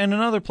 And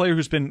another player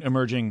who's been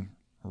emerging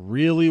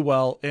really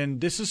well, and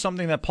this is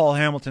something that Paul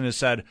Hamilton has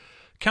said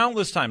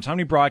countless times. How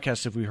many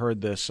broadcasts have we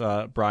heard this,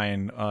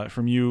 Brian,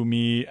 from you,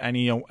 me,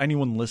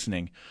 anyone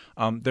listening?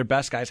 Their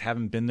best guys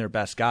haven't been their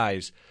best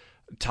guys.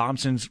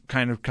 Thompson's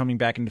kind of coming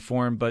back into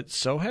form, but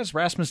so has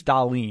Rasmus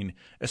Dahlin,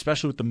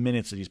 especially with the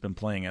minutes that he's been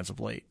playing as of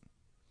late.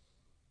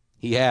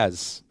 He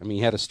has. I mean,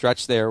 he had a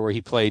stretch there where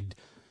he played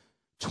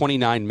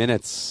 29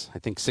 minutes, I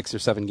think 6 or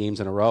 7 games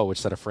in a row,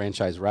 which set a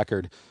franchise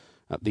record.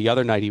 The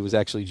other night he was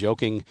actually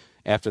joking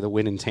after the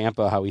win in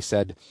Tampa how he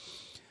said,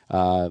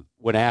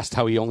 when asked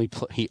how he only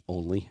played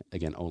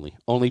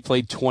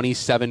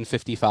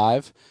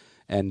 27:55,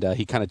 and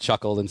he kind of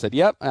chuckled and said,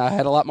 yep, I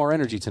had a lot more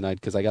energy tonight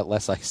because I got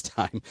less ice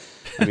time.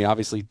 I mean,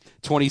 obviously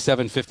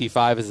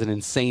 27:55 is an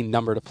insane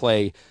number to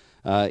play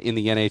in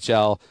the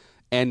NHL.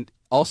 And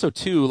also,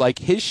 too, like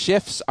his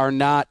shifts are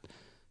not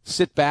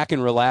sit back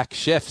and relax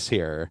shifts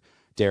here,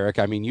 Derek.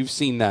 I mean, you've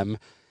seen them.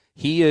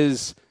 He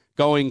is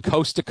going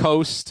coast to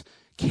coast,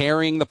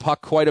 carrying the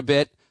puck quite a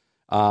bit.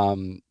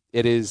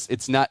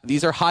 It's not,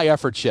 these are high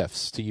effort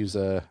shifts, to use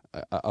a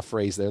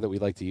phrase there that we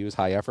like to use,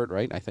 high effort,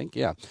 right? I think,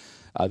 yeah.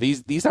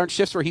 These aren't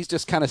shifts where he's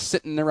just kind of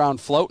sitting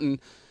around floating,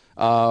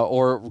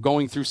 or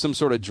going through some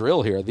sort of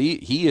drill here.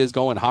 He is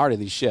going hard in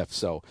these shifts.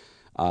 So,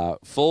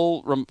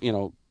 full,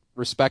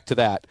 respect to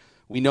that.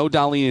 We know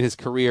Dahlin in his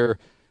career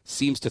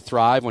seems to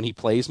thrive when he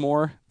plays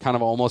more, kind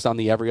of almost on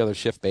the every other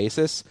shift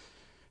basis.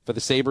 For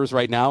the Sabres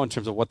right now, in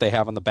terms of what they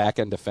have on the back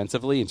end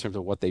defensively, in terms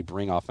of what they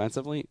bring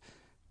offensively,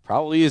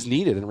 probably is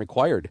needed and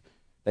required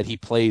that he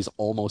plays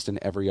almost in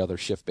every other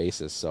shift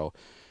basis. So,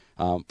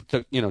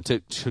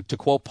 to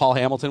quote Paul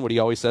Hamilton, what he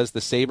always says,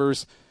 the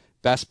Sabres'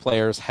 best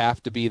players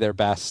have to be their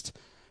best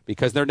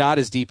because they're not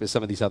as deep as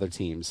some of these other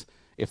teams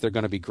if they're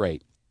going to be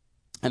great.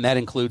 And that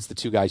includes the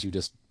two guys you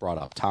just brought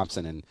up,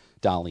 Thompson and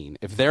Dahlin.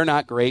 If they're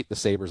not great, the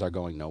Sabres are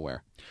going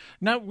nowhere.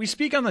 Now, we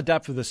speak on the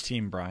depth of this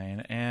team,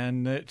 Brian,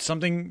 and it's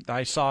something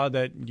I saw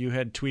that you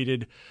had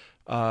tweeted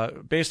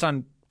based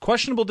on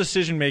questionable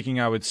decision-making,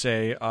 I would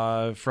say,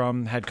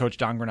 from head coach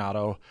Don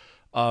Granato,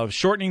 of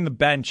shortening the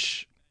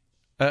bench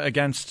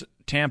against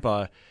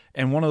Tampa.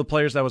 And one of the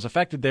players that was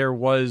affected there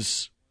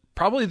was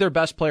probably their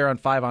best player on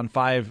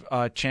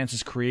 5-on-5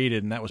 chances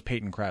created, and that was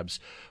Peyton Krebs.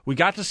 We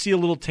got to see a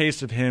little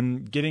taste of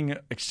him getting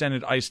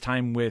extended ice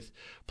time with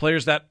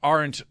players that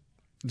aren't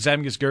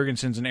Zemgus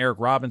Girgensons and Eric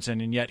Robinson,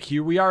 and yet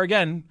here we are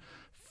again,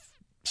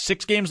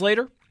 6 games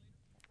later,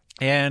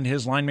 and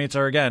his line mates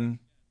are again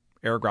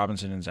Eric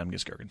Robinson and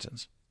Zemgus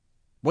Girgensons.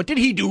 What did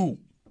he do?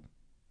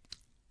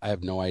 I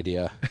have no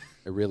idea.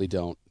 I really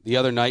don't. The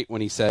other night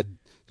when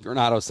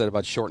Granato said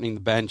about shortening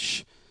the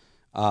bench,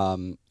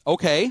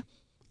 okay,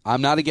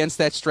 I'm not against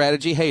that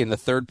strategy. Hey, in the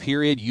third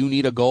period, you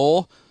need a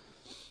goal.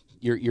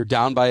 You're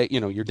down by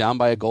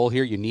a goal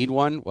here. You need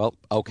one. Well,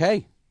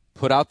 okay.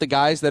 Put out the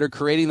guys that are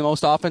creating the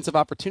most offensive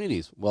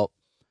opportunities. Well,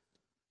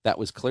 that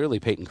was clearly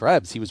Peyton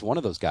Krebs. He was one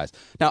of those guys.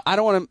 Now, I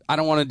don't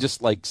want to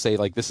just say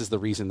this is the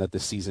reason that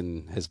this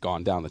season has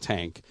gone down the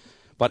tank.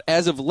 But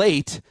as of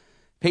late,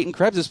 Peyton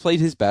Krebs has played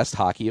his best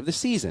hockey of the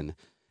season,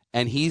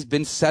 and he's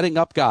been setting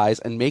up guys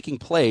and making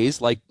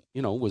plays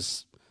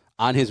was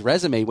on his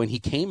resume when he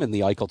came in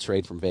the Eichel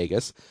trade from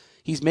Vegas.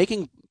 He's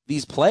making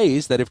these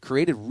plays that have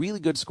created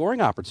really good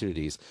scoring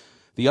opportunities.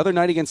 The other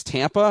night against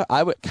Tampa,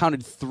 I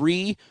counted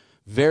 3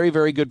 very,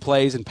 very good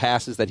plays and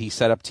passes that he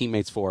set up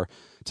teammates for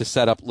to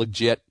set up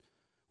legit,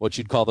 what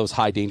you'd call those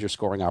high-danger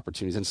scoring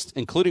opportunities,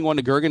 including one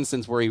to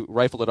Girgensons where he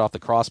rifled it off the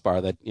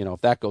crossbar that,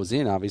 if that goes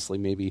in, obviously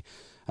maybe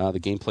the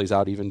game plays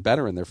out even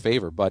better in their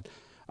favor. But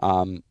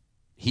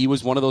he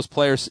was one of those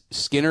players.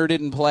 Skinner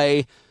didn't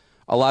play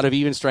a lot of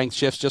even-strength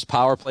shifts, just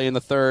power play in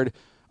the third.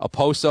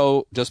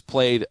 Oposo just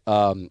played,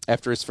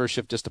 after his first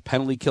shift, just a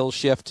penalty kill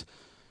shift.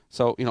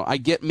 So, I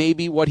get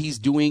maybe what he's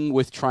doing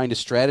with trying to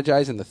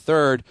strategize in the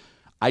third.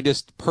 I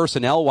just,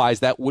 personnel-wise,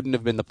 that wouldn't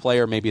have been the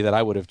player maybe that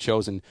I would have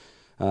chosen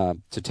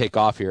to take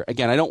off here.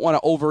 Again, I don't want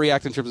to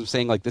overreact in terms of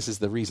saying, this is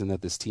the reason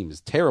that this team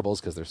is terrible,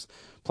 is because they're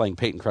playing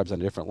Peyton Krebs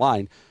on a different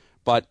line.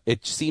 But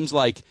it seems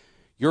like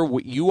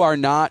you are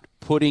not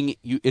putting,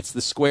 it's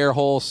the square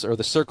hole, or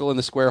the circle in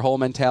the square hole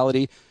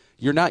mentality.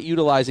 You're not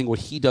utilizing what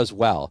he does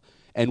well.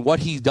 And what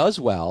he does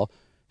well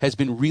has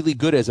been really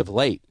good as of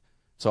late.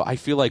 So I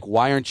feel like,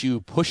 why aren't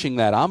you pushing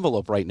that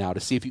envelope right now to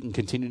see if you can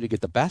continue to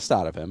get the best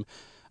out of him?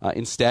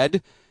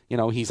 Instead,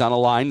 he's on a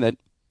line that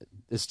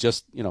is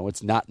just,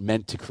 it's not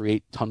meant to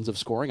create tons of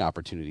scoring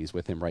opportunities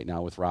with him right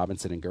now with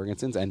Robinson and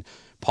Girgensons. And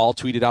Paul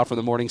tweeted out from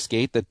the morning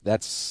skate that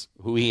that's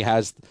who he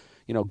has,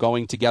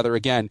 going together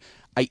again.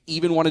 I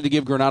even wanted to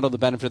give Granato the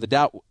benefit of the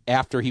doubt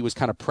after he was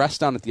kind of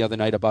pressed on it the other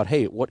night about,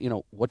 hey, what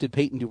did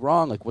Peyton do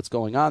wrong? What's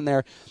going on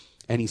there?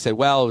 And he said,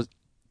 well,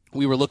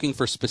 we were looking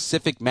for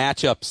specific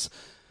matchups,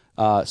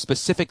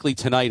 specifically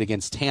tonight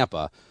against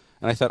Tampa.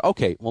 And I thought,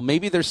 okay, well,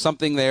 maybe there's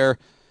something there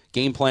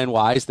game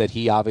plan-wise that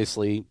he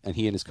obviously, and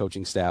he and his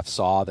coaching staff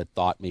saw that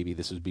thought maybe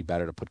this would be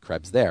better to put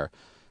Krebs there.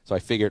 So I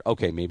figured,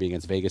 okay, maybe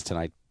against Vegas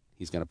tonight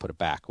he's going to put it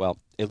back. Well,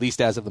 at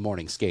least as of the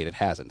morning skate, it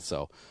hasn't.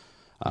 So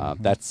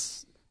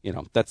that's,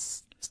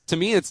 to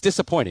me, it's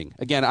disappointing.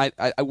 Again,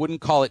 I wouldn't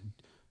call it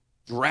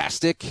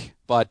drastic,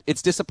 but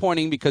it's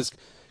disappointing because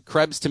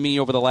Krebs, to me,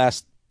 over the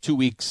last 2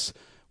 weeks,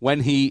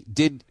 when he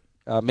did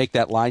make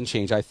that line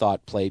change, I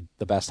thought played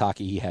the best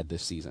hockey he had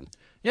this season.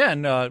 Yeah,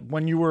 and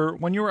when you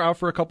were out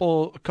for a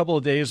couple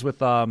of days with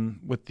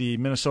the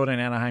Minnesota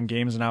and Anaheim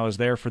games, and I was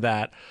there for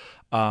that,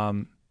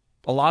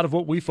 a lot of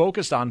what we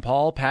focused on,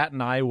 Paul, Pat,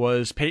 and I,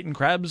 was Peyton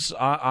Krebs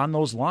on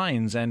those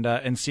lines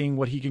and seeing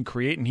what he can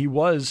create. And he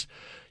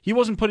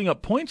wasn't putting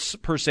up points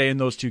per se in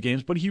those 2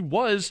 games, but he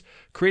was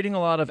creating a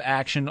lot of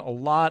action, a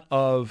lot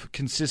of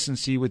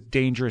consistency with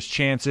dangerous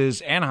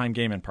chances. Anaheim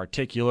game in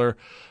particular.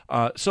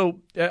 So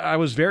I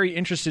was very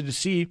interested to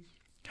see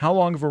how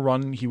long of a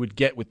run he would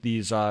get with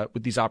these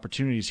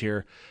opportunities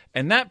here.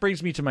 And that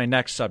brings me to my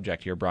next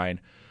subject here, Brian,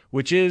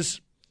 which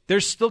is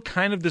there's still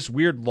kind of this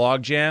weird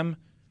logjam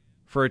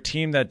for a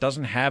team that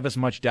doesn't have as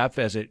much depth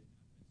as it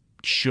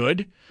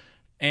should.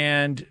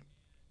 And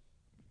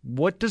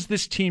what does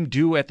this team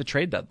do at the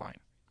trade deadline?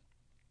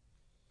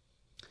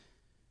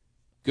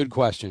 Good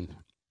question.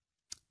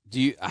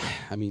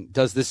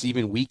 Does this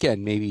even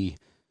weekend maybe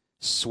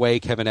sway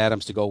Kevyn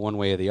Adams to go one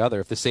way or the other?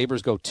 If the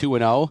Sabres go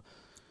 2-0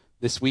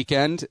 this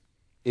weekend,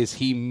 is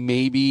he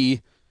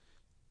maybe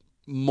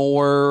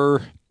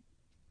more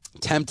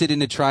tempted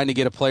into trying to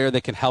get a player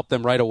that can help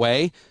them right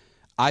away?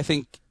 I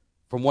think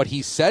from what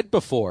he said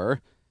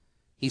before,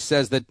 he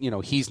says that,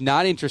 he's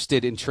not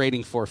interested in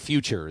trading for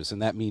futures,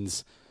 and that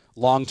means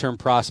long-term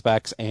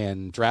prospects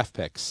and draft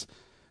picks.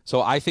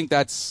 So I think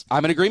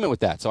I'm in agreement with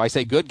that. So I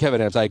say, good, Kevyn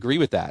Adams. I agree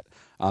with that.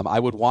 I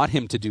would want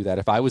him to do that.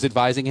 If I was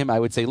advising him, I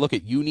would say, look,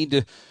 you need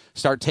to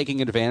start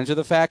taking advantage of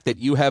the fact that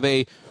you have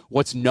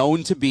what's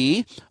known to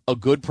be a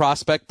good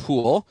prospect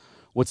pool,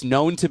 what's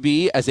known to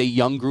be as a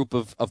young group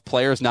of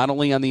players, not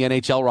only on the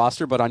NHL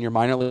roster, but on your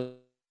minor league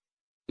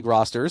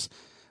rosters,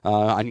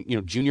 on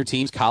junior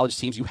teams, college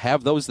teams. You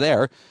have those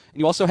there, and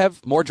you also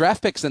have more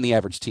draft picks than the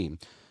average team.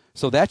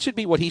 So that should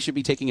be what he should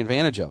be taking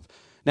advantage of.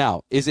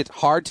 Now, is it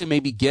hard to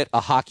maybe get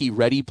a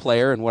hockey-ready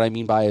player? And what I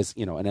mean by is,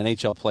 an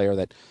NHL player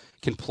that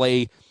can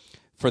play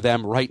for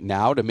them right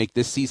now to make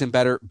this season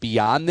better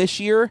beyond this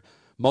year?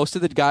 Most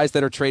of the guys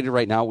that are traded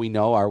right now we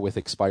know are with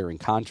expiring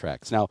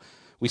contracts. Now,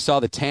 we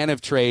saw the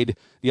Tanev trade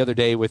the other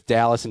day with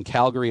Dallas and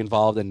Calgary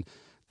involved, and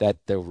that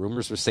the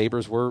rumors for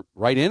Sabres were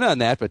right in on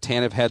that, but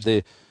Tanev had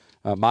the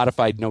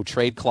modified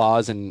no-trade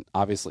clause and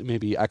obviously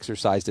maybe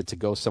exercised it to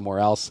go somewhere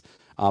else.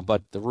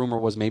 But the rumor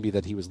was maybe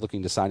that he was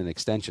looking to sign an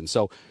extension.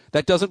 So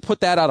that doesn't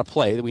put that out of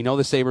play. We know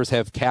the Sabres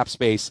have cap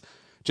space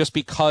just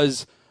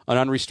because an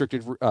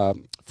unrestricted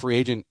free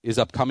agent is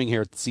upcoming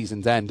here at the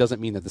season's end. Doesn't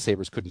mean that the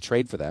Sabres couldn't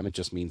trade for them. It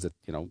just means that,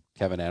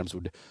 Kevyn Adams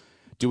would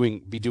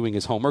be doing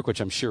his homework,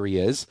 which I'm sure he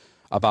is,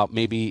 about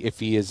maybe if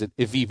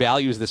he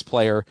values this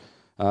player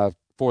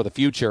for the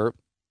future,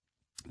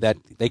 that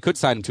they could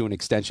sign him to an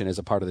extension as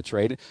a part of the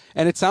trade.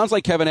 And it sounds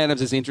like Kevyn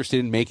Adams is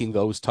interested in making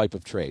those type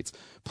of trades.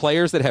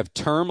 Players that have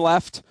term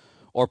left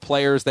or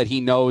players that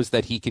he knows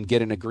that he can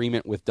get an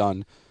agreement with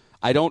done.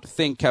 I don't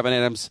think Kevyn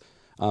Adams,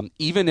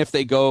 even if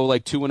they go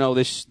like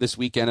 2-0 this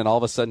weekend and all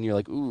of a sudden you're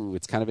like, ooh,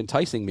 it's kind of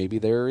enticing, maybe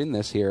they're in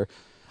this here.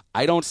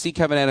 I don't see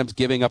Kevyn Adams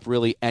giving up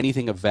really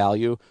anything of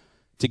value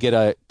to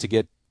get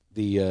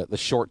the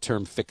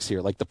short-term fix here,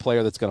 like the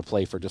player that's going to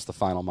play for just the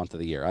final month of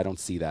the year. I don't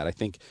see that. I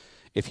think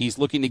if he's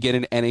looking to get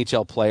an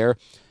NHL player,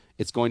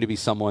 it's going to be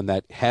someone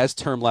that has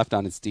term left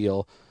on its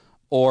deal,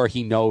 or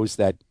he knows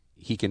that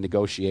he can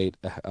negotiate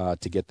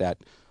to get that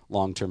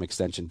long-term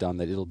extension done,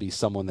 that it'll be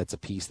someone that's a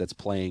piece that's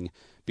playing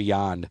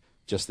beyond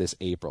just this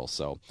April.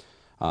 So,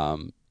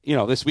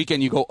 this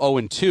weekend you go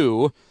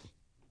 0-2,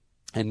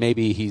 and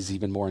maybe he's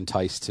even more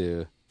enticed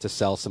to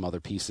sell some other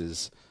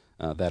pieces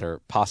that are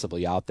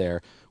possibly out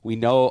there. We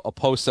know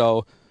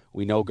Oposo,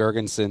 we know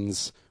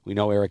Gergensons, we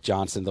know Eric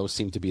Johnson. Those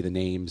seem to be the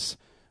names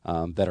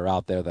that are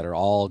out there that are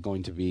all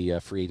going to be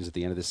free agents at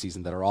the end of the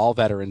season, that are all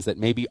veterans, that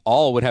maybe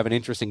all would have an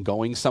interest in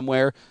going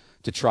somewhere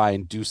to try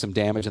and do some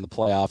damage in the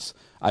playoffs.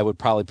 I would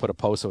probably put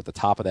Oposo at the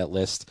top of that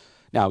list.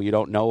 Now, you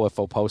don't know if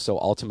Oposo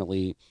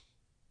ultimately,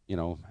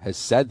 has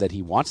said that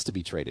he wants to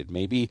be traded.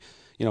 Maybe,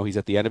 he's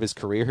at the end of his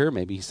career here.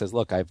 Maybe he says,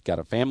 look, I've got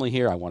a family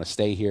here. I want to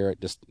stay here.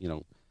 Just,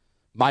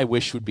 my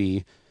wish would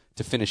be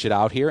to finish it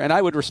out here. And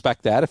I would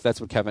respect that if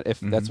that's what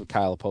that's what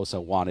Kyle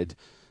Oposo wanted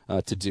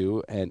to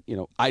do. And,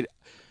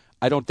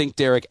 I don't think,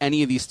 Derek,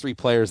 any of these three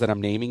players that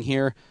I'm naming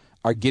here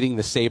are getting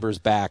the Sabres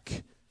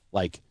back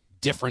like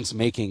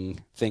difference-making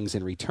things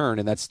in return,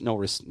 and that's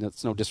no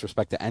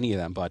disrespect to any of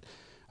them. But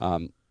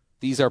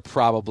these are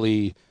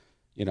probably,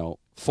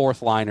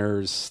 fourth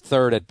liners,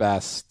 third at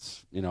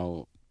best,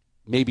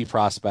 maybe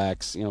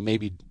prospects,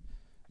 maybe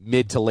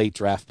mid to late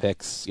draft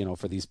picks,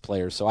 for these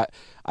players. So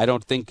I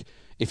don't think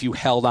if you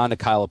held on to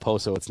Kyle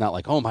Oposo, it's not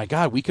like, oh my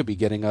God, we could be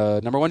getting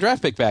a number one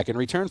draft pick back in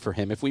return for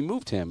him if we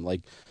moved him.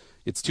 Like,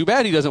 it's too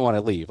bad he doesn't want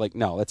to leave. Like,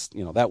 no, that's,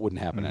 that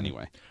wouldn't happen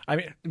anyway. I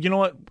mean, you know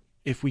what?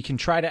 If we can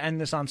try to end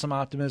this on some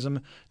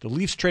optimism, the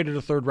Leafs traded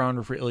a third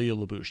rounder for Ilya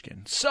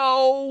Lyubushkin.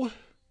 So,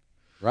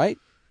 right?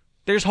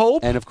 There's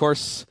hope. And of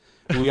course,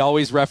 we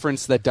always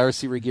reference that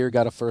Darcy Regier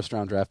got a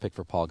first-round draft pick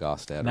for Paul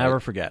Gaustad. Never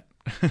right? forget.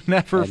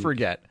 Never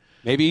forget.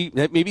 Maybe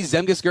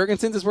Zemgus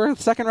Girgensons is worth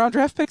a second-round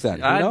draft pick then.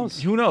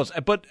 Who knows?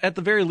 But at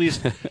the very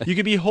least, you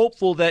could be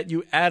hopeful that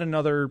you add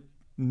another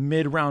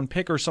mid-round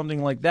pick or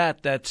something like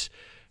that that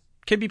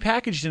can be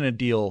packaged in a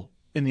deal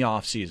in the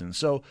offseason.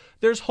 So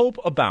there's hope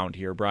abound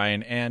here,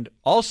 Brian. And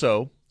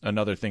also,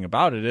 another thing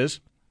about it is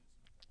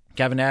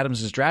Kevyn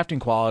Adams' drafting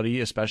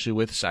quality, especially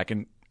with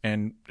second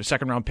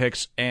round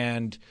picks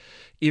and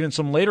even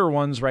some later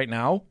ones right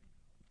now.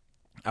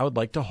 I would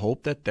like to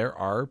hope that there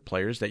are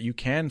players that you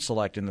can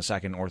select in the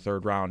second or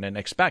third round and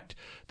expect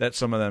that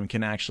some of them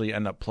can actually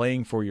end up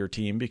playing for your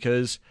team,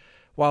 because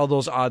while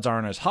those odds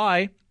aren't as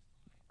high,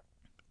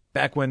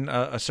 back when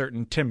a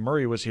certain Tim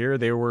Murray was here,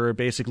 they were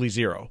basically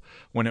zero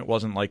when it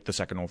wasn't like the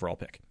second overall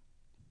pick.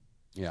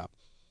 Yeah.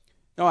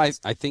 No, I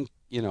think,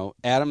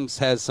 Adams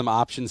has some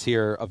options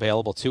here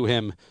available to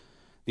him.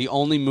 The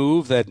only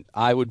move that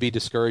I would be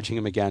discouraging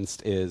him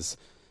against is,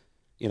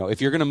 if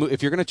you're going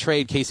to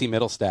trade Casey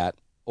Middlestat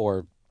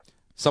or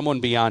someone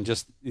beyond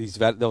just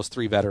those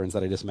three veterans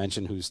that I just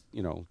mentioned, whose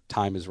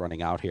time is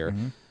running out here.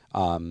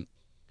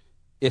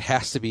 It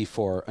has to be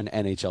for an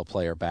NHL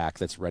player back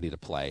that's ready to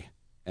play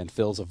and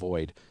fills a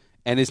void,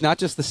 and is not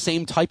just the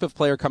same type of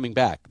player coming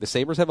back. The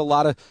Sabres have a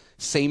lot of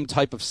same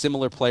type of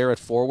similar player at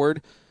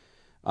forward.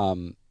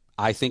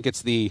 I think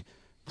it's the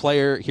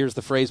player, here's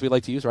the phrase we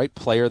like to use, right?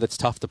 Player that's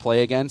tough to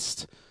play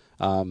against.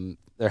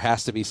 There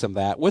has to be some of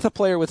that with a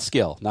player with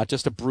skill, not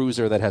just a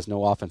bruiser that has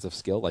no offensive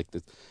skill.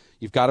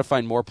 You've got to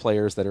find more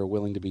players that are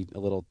willing to be a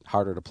little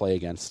harder to play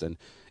against. And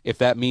if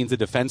that means a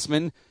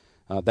defenseman,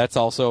 that's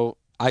also,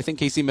 I think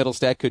Casey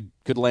Middlestat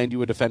could land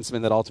you a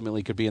defenseman that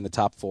ultimately could be in the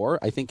top 4.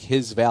 I think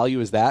his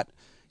value is that.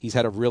 He's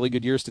had a really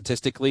good year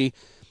statistically.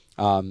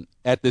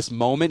 At this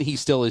moment, he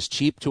still is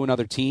cheap to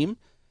another team.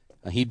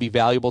 He'd be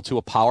valuable to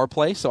a power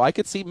play. So I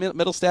could see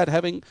Middlestat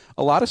having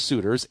a lot of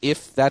suitors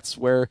if that's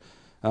where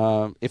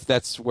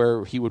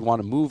he would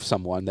want to move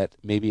someone that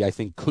maybe I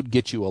think could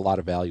get you a lot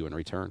of value in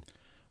return.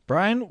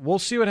 Brian, we'll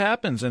see what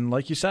happens. And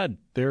like you said,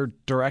 their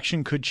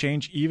direction could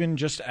change even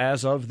just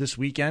as of this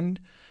weekend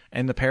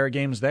and the pair of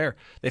games there.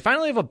 They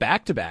finally have a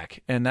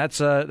back-to-back, and that's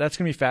going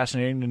to be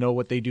fascinating to know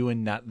what they do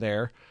in net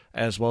there,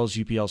 as well as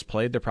UPL's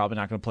played. They're probably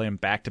not going to play him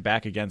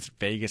back-to-back against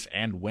Vegas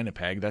and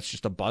Winnipeg. That's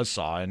just a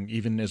buzzsaw, and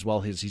even as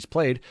well as he's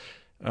played,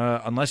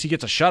 unless he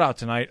gets a shutout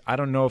tonight, I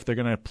don't know if they're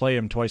going to play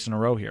him twice in a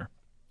row here.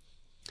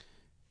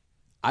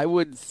 I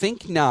would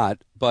think not,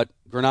 but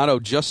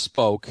Granato just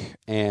spoke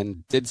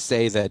and did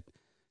say that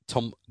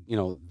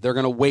they're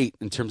going to wait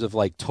in terms of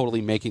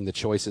totally making the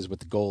choices with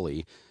the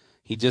goalie.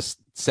 He just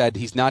said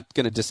he's not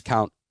going to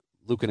discount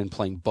Luukkonen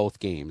playing both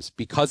games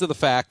because of the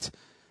fact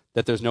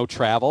that there's no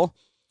travel,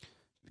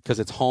 because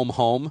it's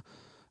home.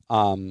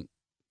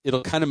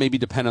 It'll kind of maybe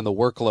depend on the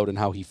workload and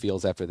how he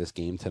feels after this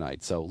game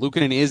tonight. So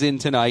Luukkonen is in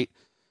tonight.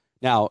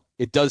 Now,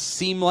 it does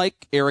seem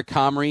like Eric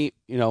Comrie,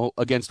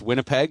 against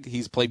Winnipeg,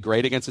 he's played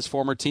great against his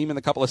former team in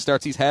the couple of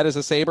starts he's had as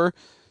a Sabre.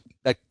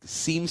 That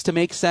seems to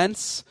make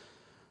sense.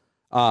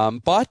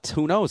 But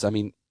who knows? I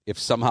mean, if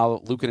somehow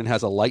Luukkonen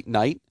has a light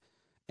night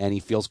and he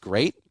feels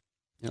great,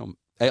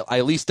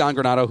 at least Don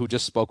Granato, who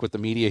just spoke with the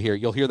media here,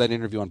 you'll hear that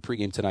interview on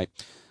pregame tonight,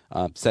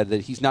 said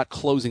that he's not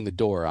closing the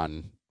door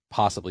on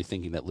possibly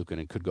thinking that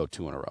Luukkonen could go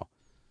 2 in a row.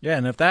 Yeah,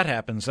 and if that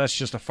happens, that's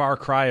just a far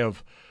cry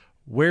of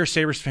where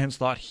Sabres fans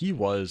thought he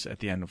was at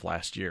the end of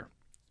last year.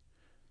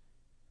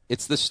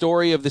 It's the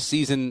story of the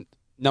season,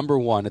 number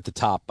one at the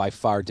top by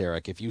far,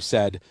 Derek. If you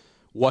said,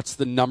 what's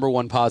the number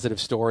one positive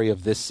story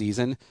of this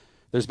season,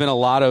 there's been a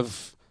lot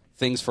of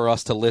things for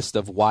us to list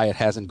of why it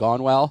hasn't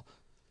gone well,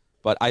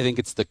 but I think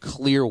it's the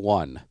clear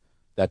one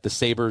that the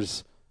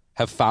Sabres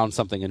have found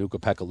something in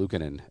Ukko-Pekka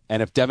Luukkonen.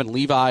 And if Devin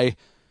Levi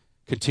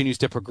continues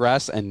to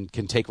progress and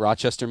can take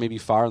Rochester maybe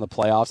far in the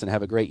playoffs and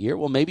have a great year,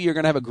 well, maybe you're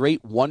going to have a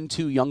great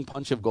 1-2 young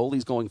punch of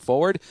goalies going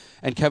forward,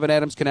 and Kevin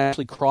Adams can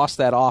actually cross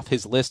that off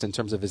his list in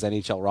terms of his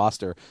NHL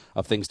roster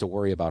of things to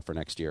worry about for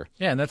next year.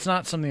 Yeah, and that's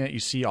not something that you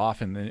see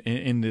often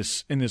in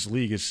this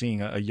league, is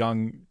seeing a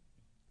young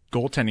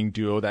goaltending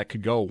duo that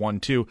could go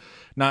 1-2.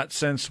 Not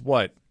since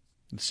the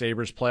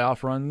Sabres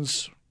playoff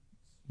runs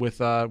with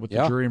the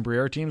Drury and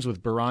Briere teams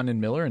with Baron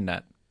and Miller in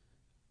net.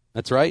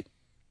 That's right.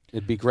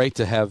 It'd be great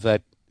to have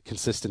that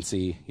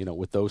consistency,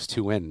 with those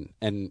two in.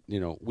 And,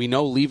 we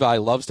know Levi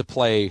loves to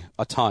play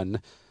a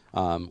ton.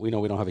 We know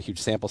we don't have a huge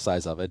sample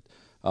size of it.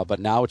 But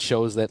now it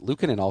shows that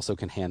Luukkonen also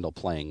can handle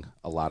playing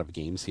a lot of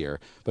games here.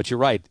 But you're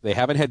right. They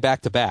haven't had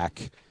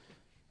back-to-back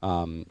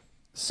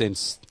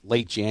since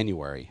late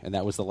January. And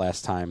that was the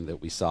last time that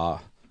we saw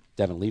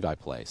Devin Levi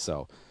play.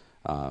 So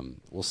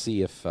we'll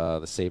see if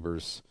the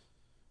Sabres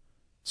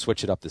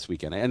switch it up this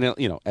weekend. And,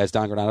 as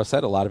Don Granato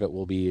said, a lot of it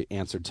will be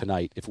answered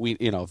tonight. If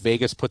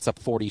Vegas puts up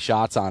 40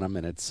 shots on them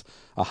and it's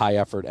a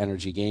high-effort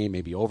energy game,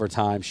 maybe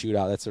overtime,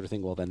 shootout, that sort of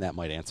thing, well, then that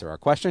might answer our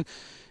question.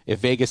 If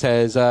Vegas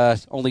has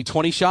only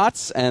 20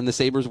 shots and the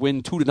Sabres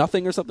win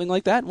 2-0 or something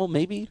like that, well,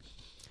 maybe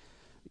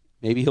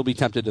he'll be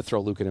tempted to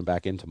throw Luukkonen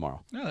back in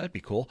tomorrow. Oh, that'd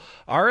be cool.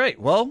 All right,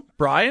 well,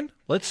 Brian,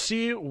 let's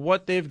see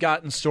what they've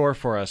got in store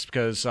for us,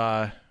 because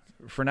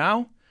for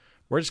now,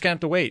 we're just going to have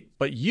to wait.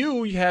 But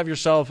you have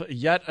yourself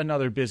yet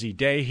another busy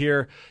day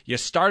here. You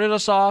started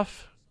us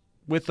off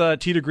with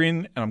Tee to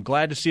Green, and I'm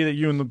glad to see that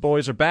you and the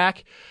boys are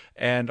back.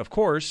 And, of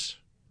course,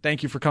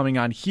 thank you for coming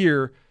on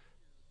here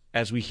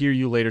as we hear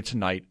you later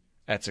tonight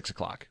at 6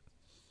 o'clock.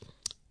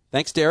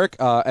 Thanks, Derek.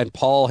 And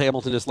Paul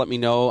Hamilton just let me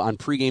know on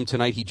pregame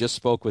tonight he just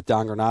spoke with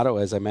Don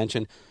Granato, as I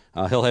mentioned.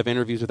 He'll have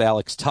interviews with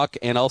Alex Tuck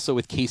and also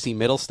with Casey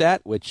Middlestat,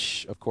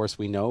 which, of course,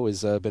 we know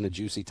has been a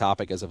juicy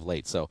topic as of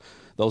late. So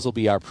those will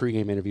be our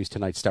pregame interviews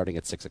tonight starting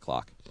at 6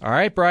 o'clock. All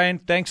right, Brian,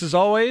 thanks as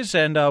always,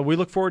 and we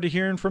look forward to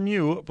hearing from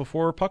you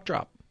before puck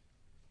drop.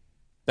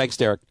 Thanks,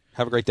 Derek.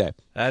 Have a great day.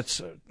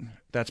 That's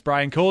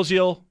Brian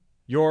Koziel,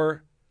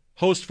 your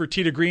host for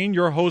Tee to Green,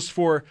 your host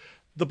for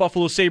the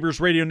Buffalo Sabres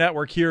radio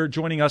network here,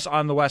 joining us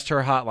on the West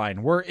Her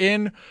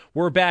Hotline.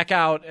 We're back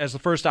out as the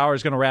first hour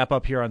is going to wrap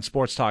up here on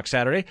Sports Talk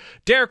Saturday.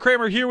 Derek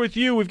Kramer here with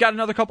you. We've got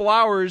another couple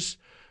hours.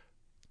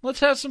 Let's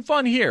have some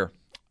fun here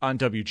on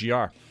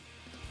WGR.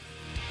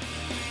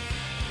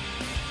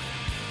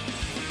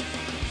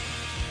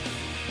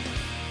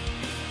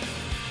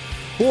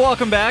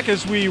 Welcome back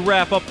as we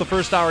wrap up the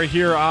first hour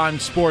here on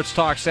Sports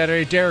Talk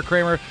Saturday. Derek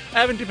Kramer,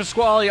 Evan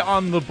DePasquale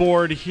on the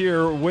board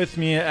here with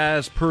me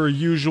as per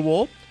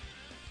usual.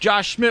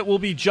 Josh Schmidt will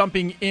be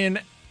jumping in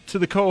to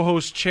the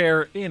co-host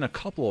chair in a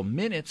couple of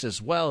minutes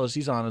as well as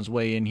he's on his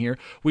way in here.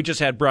 We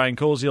just had Brian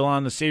Koziel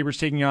on. The Sabres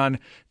taking on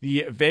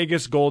the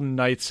Vegas Golden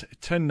Knights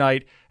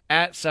tonight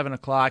at 7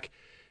 o'clock.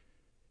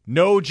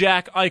 No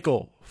Jack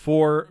Eichel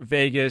for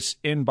Vegas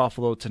in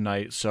Buffalo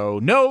tonight. So,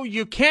 no,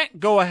 you can't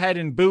go ahead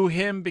and boo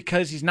him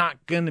because he's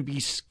not going to be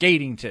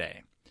skating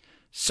today.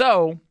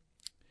 So,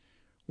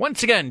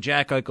 once again,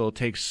 Jack Eichel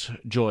takes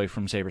joy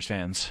from Sabres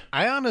fans.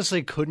 I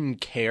honestly couldn't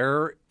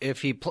care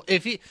if he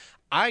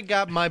I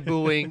got my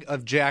booing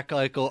of Jack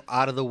Eichel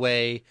out of the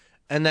way,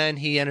 and then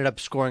he ended up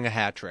scoring a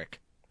hat trick.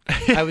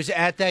 I was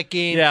at that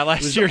game. Yeah,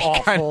 last year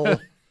awful.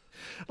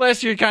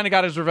 Last year he kind of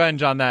got his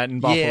revenge on that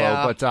in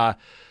Buffalo, Yeah.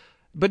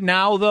 But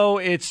now though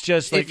it's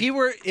just like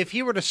if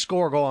he were to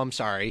score a goal,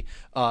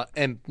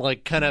 and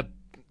like kind of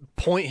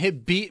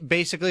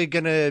basically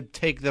gonna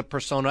take the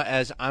persona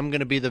as I'm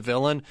gonna be the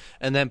villain,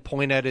 and then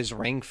point at his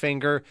ring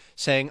finger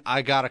saying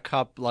I got a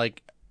cup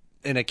like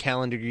in a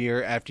calendar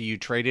year after you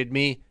traded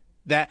me.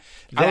 I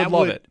would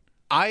love it.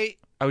 I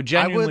would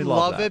genuinely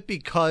love that. it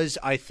because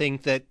I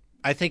think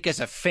as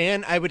a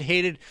fan I would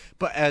hate it,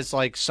 but as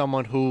like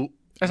someone who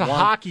As a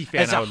hockey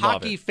fan, I would love it. As a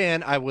hockey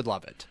fan, I would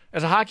love it.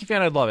 As a hockey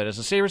fan, I'd love it. As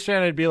a Sabres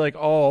fan, I'd be like,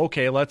 oh,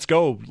 okay, let's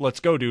go,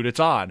 dude, it's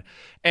on.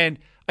 And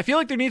I feel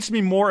like there needs to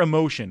be more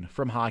emotion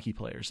from hockey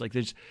players. Like,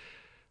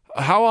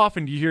 how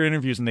often do you hear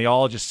interviews and they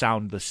all just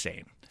sound the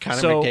same?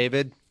 Connor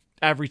McDavid?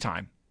 Every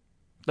time.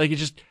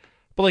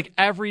 But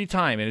every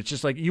time. And it's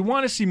just like, you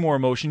want to see more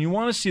emotion. You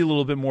want to see a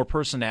little bit more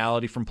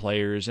personality from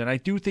players. And I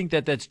do think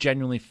that that's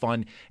genuinely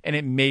fun. And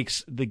it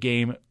makes the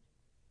game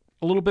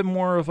a little bit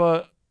more of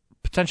a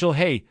potential,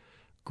 hey,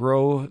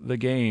 grow the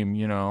game,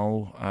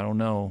 I don't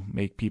know,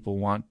 make people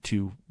want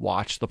to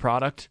watch the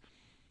product.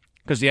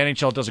 Because the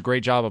NHL does a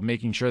great job of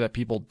making sure that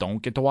people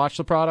don't get to watch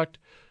the product.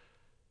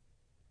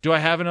 Do I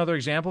have another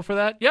example for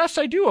that? Yes,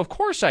 I do. Of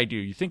course I do.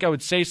 You think I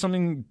would say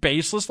something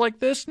baseless like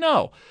this?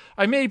 No.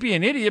 I may be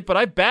an idiot, but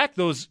I back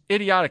those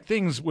idiotic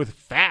things with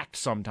fact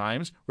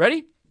sometimes.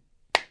 Ready?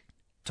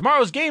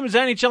 Tomorrow's game is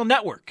NHL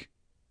Network.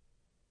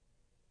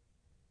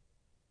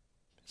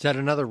 Is that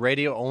another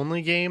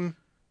radio-only game?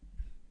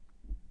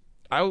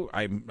 I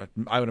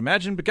would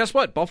imagine, but guess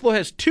what? Buffalo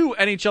has 2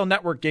 NHL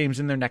Network games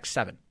in their next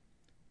 7.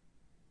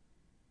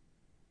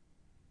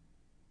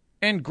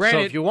 And granted,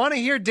 so if you want to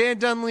hear Dan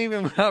Dunleavy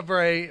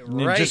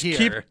right just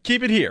here,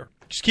 keep it here.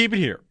 Just keep it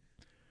here,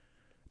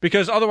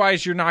 because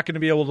otherwise you're not going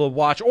to be able to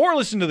watch or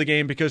listen to the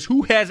game. Because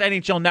who has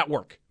NHL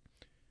Network?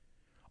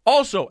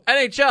 Also,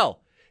 NHL.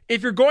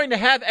 If you're going to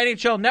have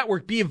NHL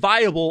Network be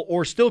viable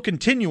or still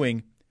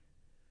continuing,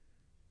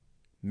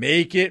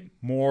 make it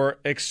more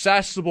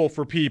accessible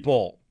for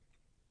people.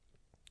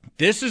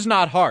 This is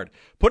not hard.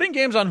 Putting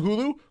games on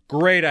Hulu,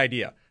 great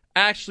idea.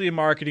 Actually a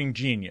marketing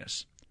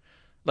genius.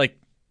 Like,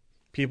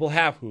 people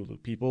have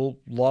Hulu. People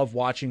love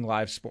watching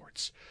live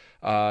sports.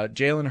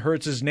 Jalen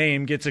Hurts'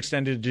 name gets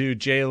extended to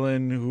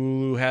Jalen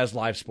Hulu has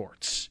live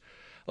sports.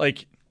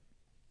 Like,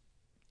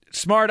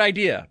 smart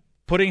idea.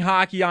 Putting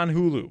hockey on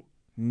Hulu.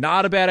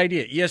 Not a bad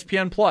idea.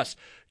 ESPN Plus.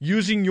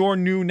 Using your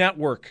new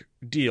network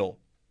deal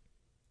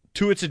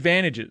to its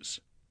advantages.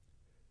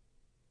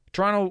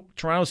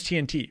 Toronto's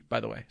TNT, by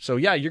the way. So,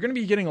 yeah, you're going to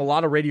be getting a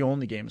lot of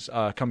radio-only games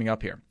coming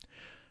up here.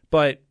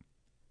 But,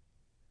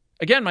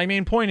 again, my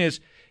main point is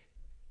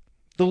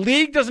the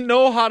league doesn't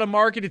know how to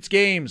market its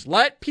games.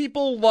 Let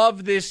people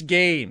love this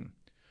game.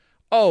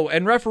 Oh,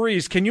 and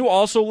referees, can you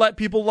also let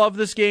people love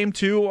this game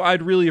too?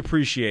 I'd really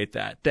appreciate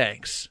that.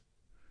 Thanks.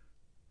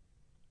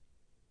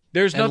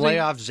 There's nothing. Lay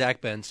off Zach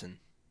Benson.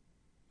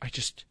 I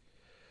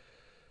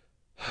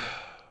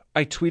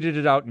tweeted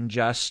it out in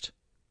jest.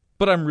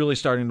 But I'm really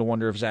starting to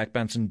wonder if Zach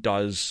Benson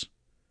does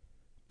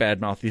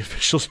badmouth the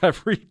officials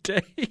every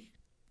day.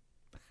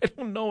 I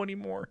don't know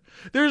anymore.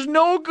 There's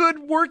no good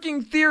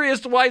working theory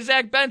as to why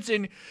Zach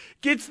Benson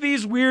gets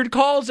these weird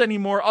calls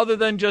anymore other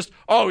than just,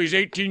 oh, he's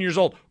 18 years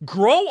old.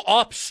 Grow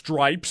up,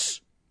 Stripes.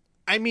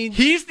 I mean,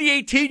 he's the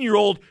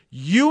 18-year-old.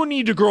 You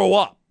need to grow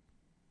up.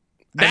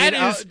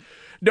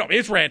 No,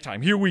 it's rant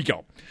time. Here we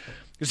go.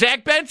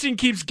 Zach Benson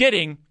keeps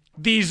getting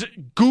these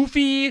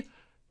goofy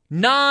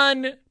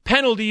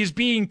non-penalties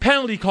being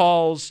penalty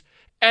calls,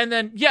 and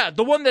then,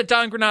 the one that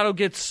Don Granato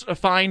gets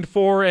fined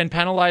for and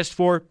penalized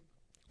for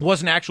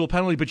was an actual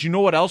penalty, but you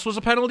know what else was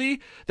a penalty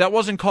that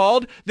wasn't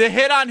called? The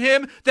hit on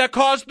him that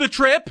caused the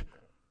trip.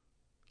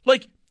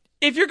 Like,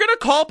 if you're going to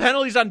call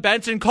penalties on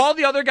Benson, call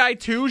the other guy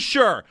too,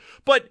 sure.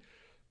 But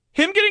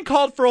him getting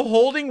called for a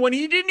holding when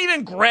he didn't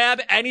even grab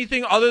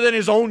anything other than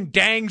his own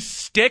dang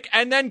stick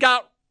and then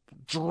got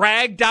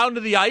dragged down to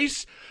the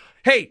ice,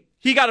 hey,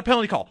 he got a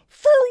penalty call.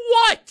 For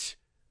what?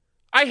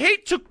 I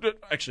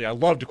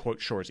love to quote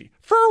Shoresy.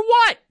 For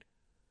what?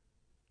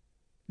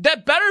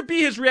 That better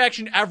be his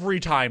reaction every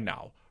time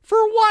now. For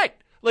what?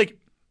 Like,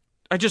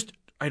 I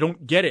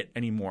don't get it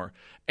anymore.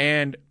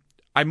 And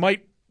I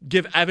might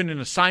give Evan an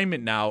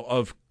assignment now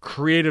of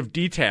creative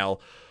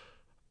detail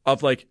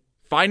of like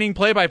finding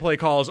play-by-play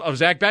calls of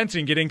Zach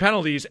Benson getting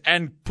penalties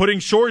and putting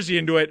Shoresy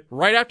into it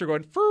right after,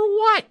 going, for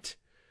what?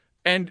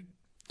 And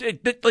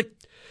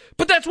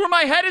but that's where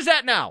my head is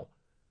at now.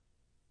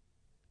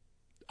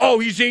 Oh,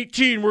 he's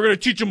 18. We're going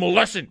to teach him a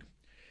lesson.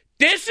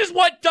 This is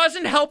what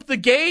doesn't help the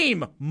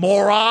game,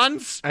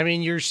 morons. I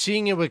mean, you're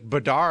seeing it with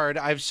Bedard.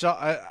 I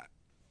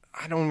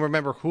don't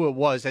remember who it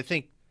was. I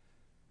think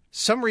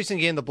some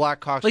recent game the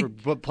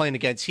Blackhawks were playing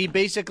against, he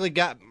basically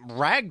got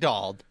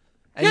ragdolled.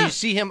 And you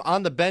see him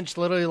on the bench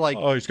literally like...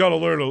 Oh, he's got to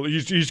learn.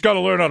 He's got to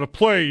learn how to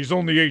play. He's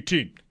only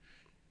 18.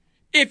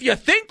 If you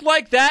think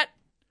like that,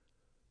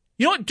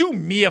 you know what? Do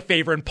me a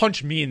favor and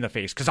punch me in the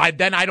face, because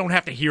then I don't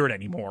have to hear it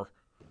anymore.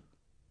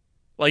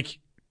 Like,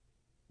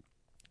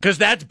 because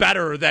that's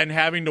better than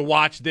having to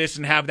watch this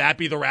and have that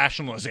be the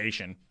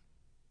rationalization.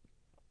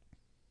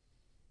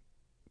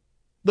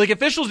 Like,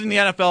 officials in the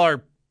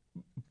NFL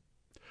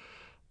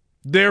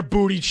they're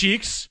booty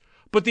cheeks.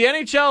 But the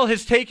NHL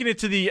has taken it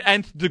to the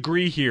nth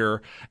degree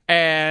here,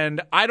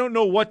 and I don't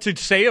know what to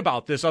say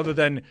about this other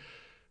than,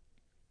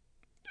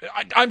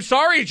 I'm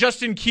sorry,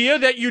 Justin Kia,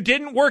 that you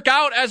didn't work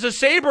out as a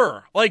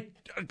Sabre. Like,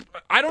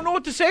 I don't know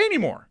what to say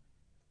anymore.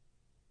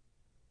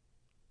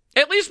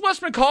 At least Wes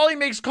McCauley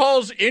makes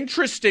calls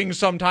interesting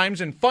sometimes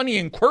and funny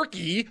and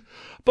quirky,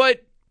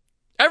 but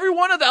every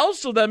one of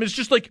them is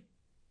just like,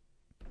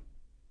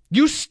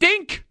 you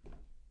stink.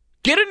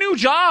 Get a new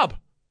job.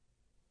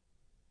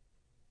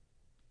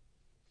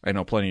 I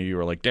know plenty of you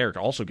are like, Derek,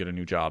 also get a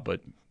new job,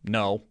 but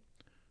no.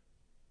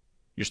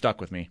 You're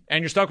stuck with me.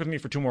 And you're stuck with me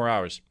for 2 more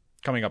hours.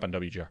 Coming up on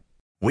WGR.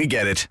 We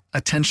get it.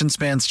 Attention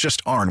spans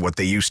just aren't what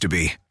they used to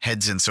be.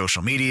 Heads in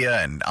social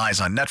media and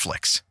eyes on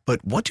Netflix.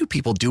 But what do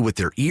people do with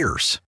their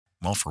ears?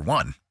 Well, for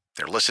one,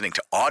 they're listening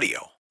to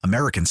audio.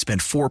 Americans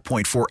spend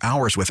 4.4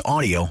 hours with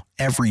audio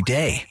every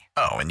day.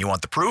 Oh, and you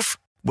want the proof?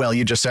 Well,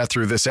 you just sat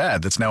through this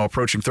ad that's now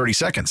approaching 30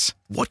 seconds.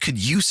 What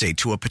could you say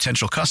to a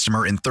potential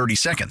customer in 30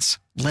 seconds?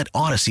 Let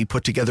Odyssey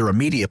put together a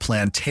media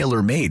plan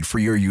tailor-made for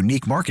your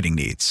unique marketing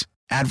needs.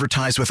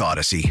 Advertise with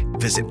Odyssey.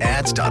 Visit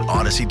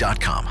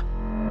ads.odyssey.com.